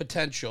me,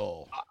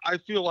 potential. I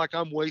feel like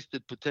I'm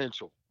wasted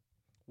potential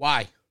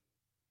Why?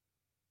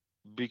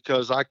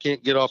 because I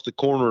can't get off the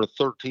corner of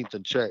 13th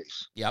and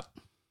Chase. Yep.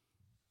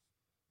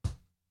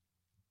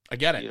 I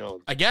get it. You know,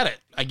 I get it.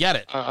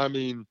 I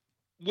mean,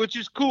 which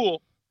is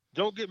cool.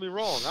 Don't get me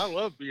wrong. I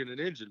love being an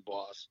engine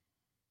boss,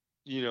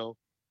 you know,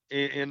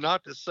 and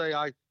not to say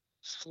I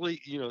sleep,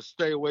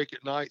 stay awake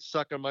at night,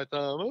 sucking my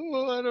thumb.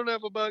 Oh, I don't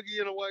have a buggy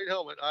and a white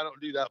helmet. I don't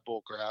do that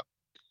bull crap.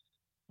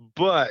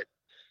 But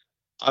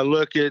I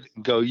look at it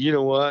and go, you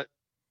know what,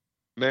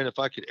 man, if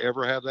I could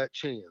ever have that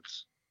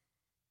chance,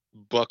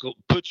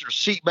 put your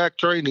seat back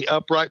tray in the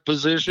upright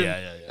position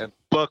and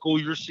buckle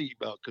your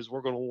seatbelt because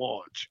we're going to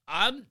launch.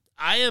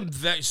 I am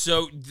very,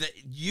 so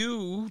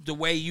the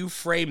way you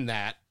frame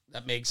that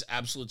makes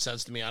absolute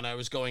sense to me. And I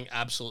was going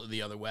absolutely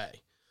the other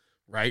way.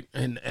 Right.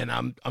 And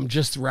I'm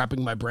just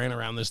wrapping my brain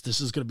around this. This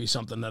is going to be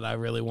something that I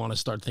really want to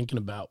start thinking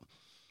about,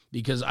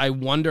 because I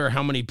wonder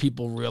how many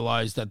people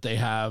realize that they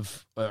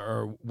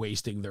are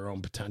wasting their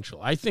own potential.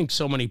 I think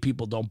so many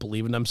people don't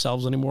believe in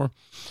themselves anymore.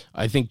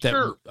 I think that,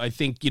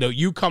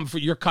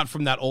 you're cut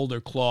from that older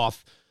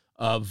cloth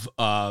of,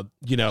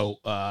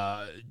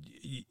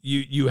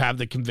 you have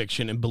the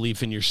conviction and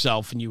belief in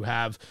yourself, and you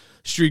have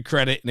street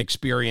credit and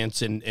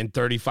experience and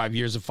 35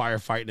 years of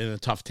firefighting in a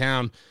tough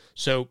town.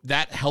 So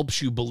that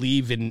helps you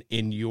believe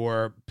in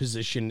your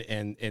position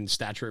and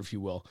stature, if you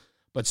will.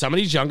 But some of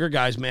these younger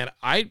guys, man,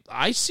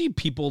 I see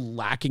people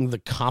lacking the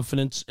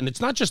confidence, and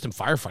it's not just in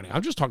firefighting.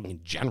 I'm just talking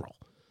in general.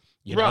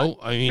 You know,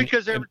 I mean,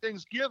 because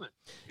everything's given.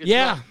 It's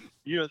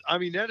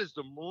that is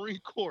the Marine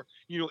Corps.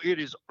 It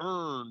is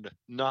earned,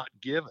 not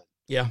given.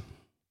 Yeah.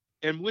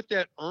 And with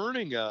that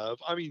earning of,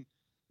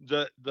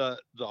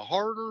 the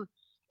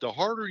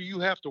harder you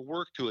have to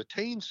work to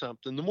attain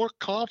something, the more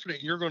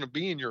confident you're going to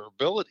be in your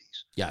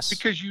abilities. Yes.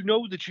 Because you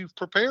know that you've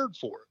prepared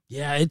for it.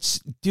 Yeah,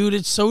 it's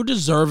so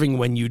deserving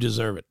when you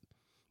deserve it.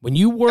 When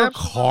you work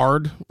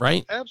hard,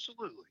 right?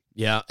 Absolutely.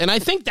 Yeah. And I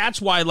think that's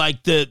why, like,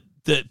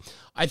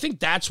 I think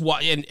that's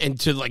why, and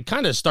to like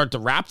kind of start to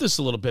wrap this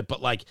a little bit,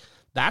 but like,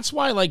 that's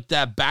why, like,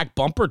 that back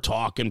bumper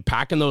talk and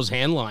packing those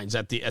hand lines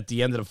at the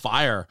end of the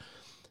fire.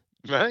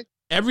 Right.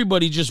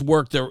 Everybody just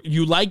worked there.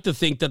 You like to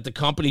think that the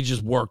company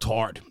just worked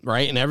hard,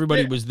 right? And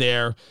everybody was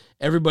there.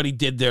 Everybody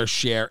did their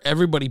share.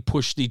 Everybody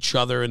pushed each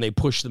other and they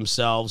pushed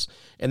themselves.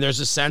 And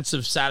there's a sense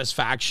of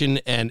satisfaction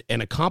and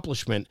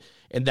accomplishment.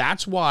 And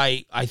that's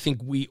why I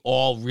think we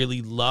all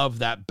really love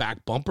that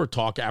back bumper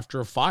talk after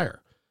a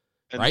fire.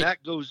 And right?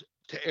 That goes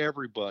to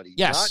everybody.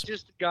 Yes. Not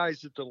just the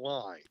guys at the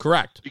line.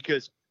 Correct.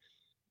 Because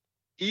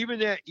even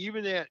that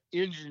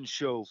engine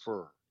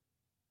chauffeur,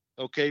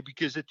 okay,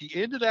 because at the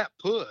end of that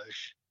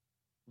push,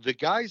 the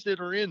guys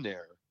that are in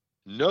there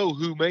know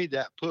who made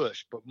that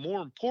push, but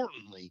more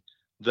importantly,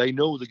 they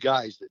know the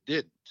guys that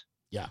didn't.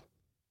 Yeah.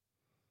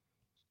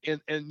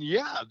 And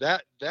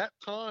that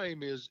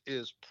time is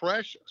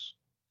precious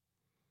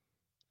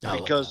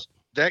because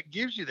that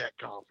gives you that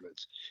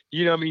confidence.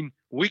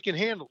 We can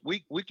handle,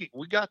 we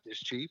got this,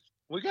 Chief.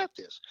 We got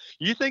this.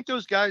 You think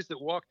those guys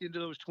that walked into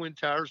those Twin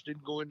Towers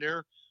didn't go in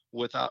there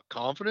without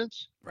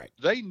confidence? Right.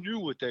 They knew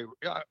what they were,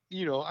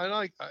 and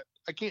I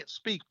can't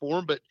speak for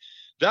them, but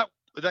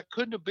that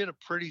couldn't have been a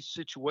pretty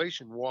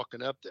situation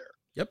walking up there.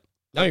 Yep.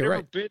 No, you're right.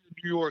 I've never been to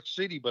New York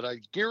City, but I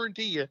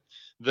guarantee you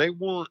they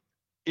weren't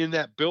in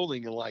that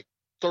building in like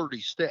 30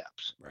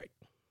 steps. Right.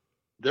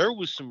 There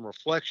was some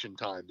reflection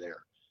time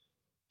there,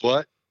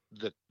 but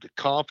the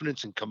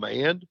confidence and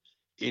command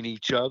in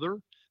each other,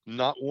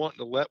 not wanting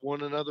to let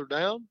one another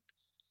down,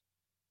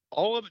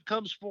 all of it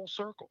comes full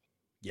circle.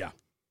 Yeah.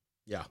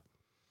 Yeah.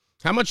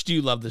 How much do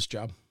you love this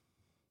job?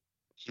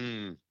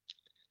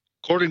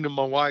 According to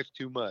my wife,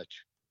 too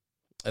much.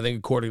 I think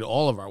according to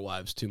all of our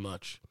wives, too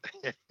much.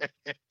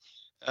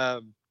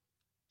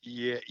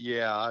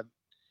 Yeah.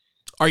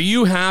 Are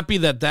you happy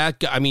that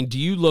guy, do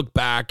you look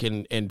back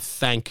and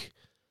thank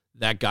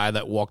that guy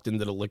that walked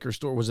into the liquor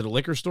store? Was it a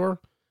liquor store?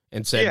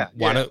 And said,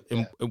 why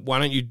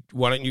don't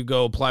you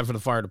go apply for the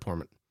fire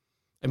department?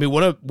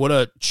 What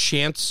a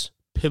chance,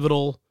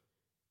 pivotal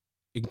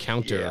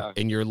encounter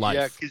in your life.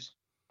 Yeah, because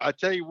I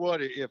tell you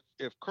what, if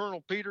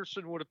Colonel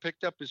Peterson would have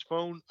picked up his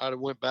phone, I'd have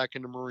went back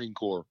in the Marine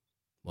Corps.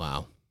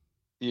 Wow.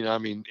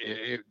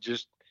 It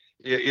just,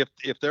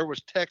 if there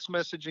was text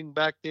messaging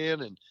back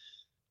then and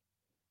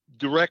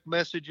direct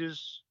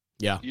messages,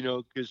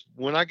 because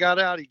when I got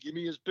out, he gave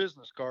me his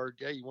business card.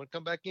 Hey, you want to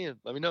come back in?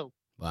 Let me know.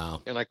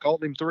 Wow. And I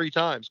called him 3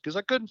 times because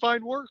I couldn't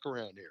find work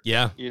around here.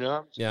 Yeah.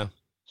 Yeah.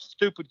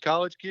 Stupid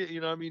college kid,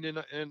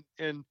 and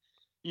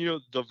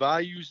the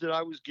values that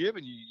I was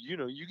given,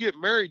 you get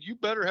married, you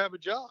better have a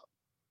job,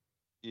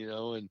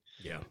 and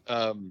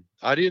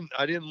I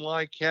didn't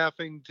like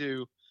having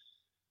to,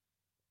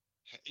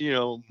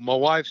 my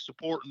wife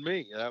supporting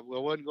me. That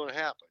wasn't going to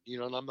happen,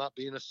 and I'm not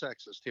being a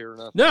sexist here.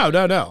 No.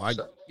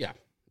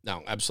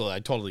 No, absolutely. I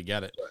totally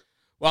get it.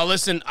 Well,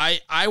 listen,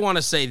 I want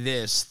to say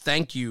this.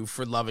 Thank you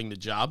for loving the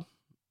job.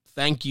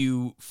 Thank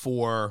you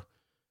for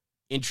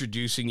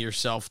introducing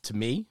yourself to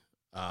me.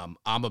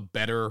 I'm a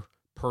better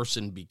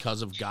person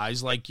because of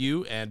guys like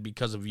you and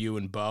because of you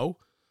and Bo.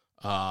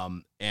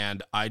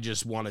 And I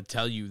just want to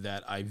tell you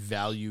that I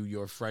value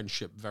your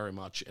friendship very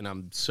much. And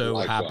I'm so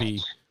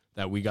happy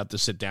that we got to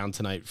sit down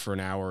tonight for an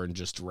hour and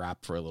just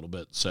rap for a little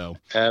bit. So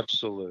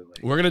absolutely,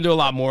 we're going to do a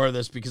lot more of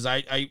this because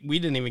we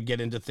didn't even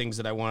get into things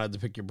that I wanted to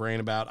pick your brain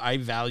about. I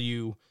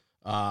value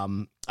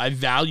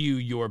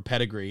your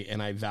pedigree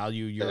and I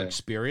value your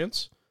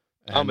experience.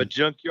 And I'm a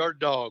junkyard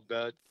dog,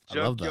 bud.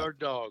 Junkyard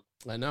dog.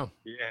 I know.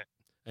 Yeah.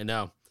 I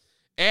know.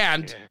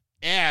 And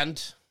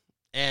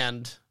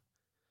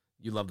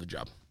you love the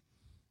job.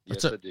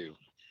 Yes, I do.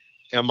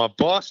 And my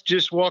boss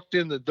just walked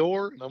in the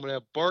door, and I'm going to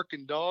have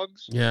barking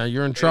dogs. Yeah,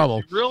 you're in trouble.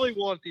 If you really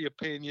want the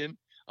opinion,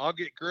 I'll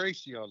get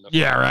Gracie on the phone.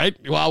 Yeah, right?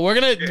 Well,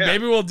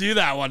 maybe we'll do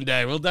that one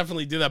day. We'll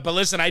definitely do that. But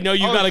listen, I know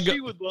you got to go.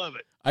 She would love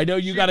it. I know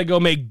you got to go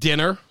make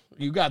dinner.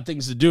 You got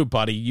things to do,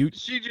 buddy.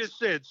 She just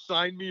said,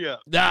 sign me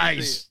up.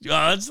 Nice.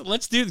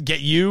 Let's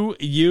get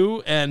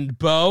you and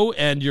Bo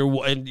and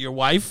your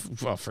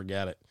wife. Oh,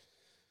 forget it.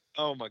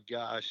 Oh, my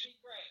gosh.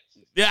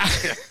 Yeah.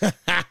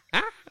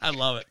 I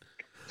love it.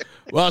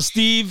 Well,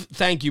 Steve,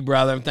 thank you,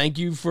 brother. Thank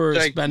you for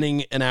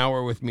spending an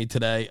hour with me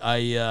today.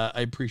 I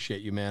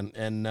appreciate you, man,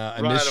 and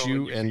I miss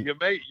you. And you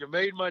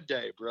made my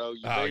day, bro.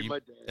 You made my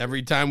day.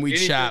 Every time we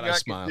chat, I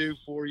smile. Anything I can do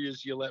for you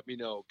is you let me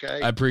know,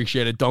 okay? I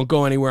appreciate it. Don't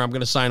go anywhere. I'm going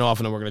to sign off,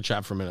 and then we're going to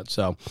chat for a minute.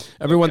 So,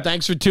 everyone,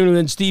 thanks for tuning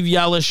in. Steve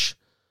Yellish,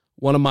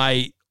 one of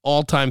my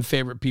all-time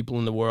favorite people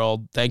in the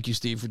world. Thank you,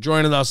 Steve, for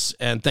joining us,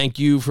 and thank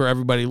you for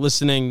everybody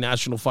listening.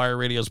 National Fire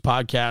Radio's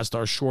podcast,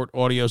 our short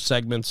audio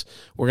segments.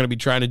 We're going to be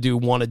trying to do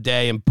one a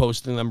day and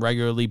posting them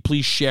regularly.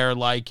 Please share,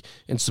 like,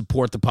 and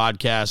support the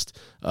podcast.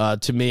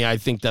 To me, I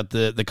think that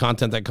the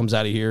content that comes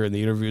out of here and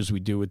the interviews we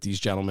do with these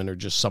gentlemen are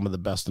just some of the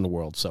best in the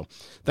world. So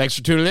thanks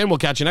for tuning in. We'll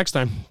catch you next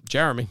time.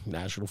 Jeremy,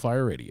 National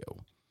Fire Radio.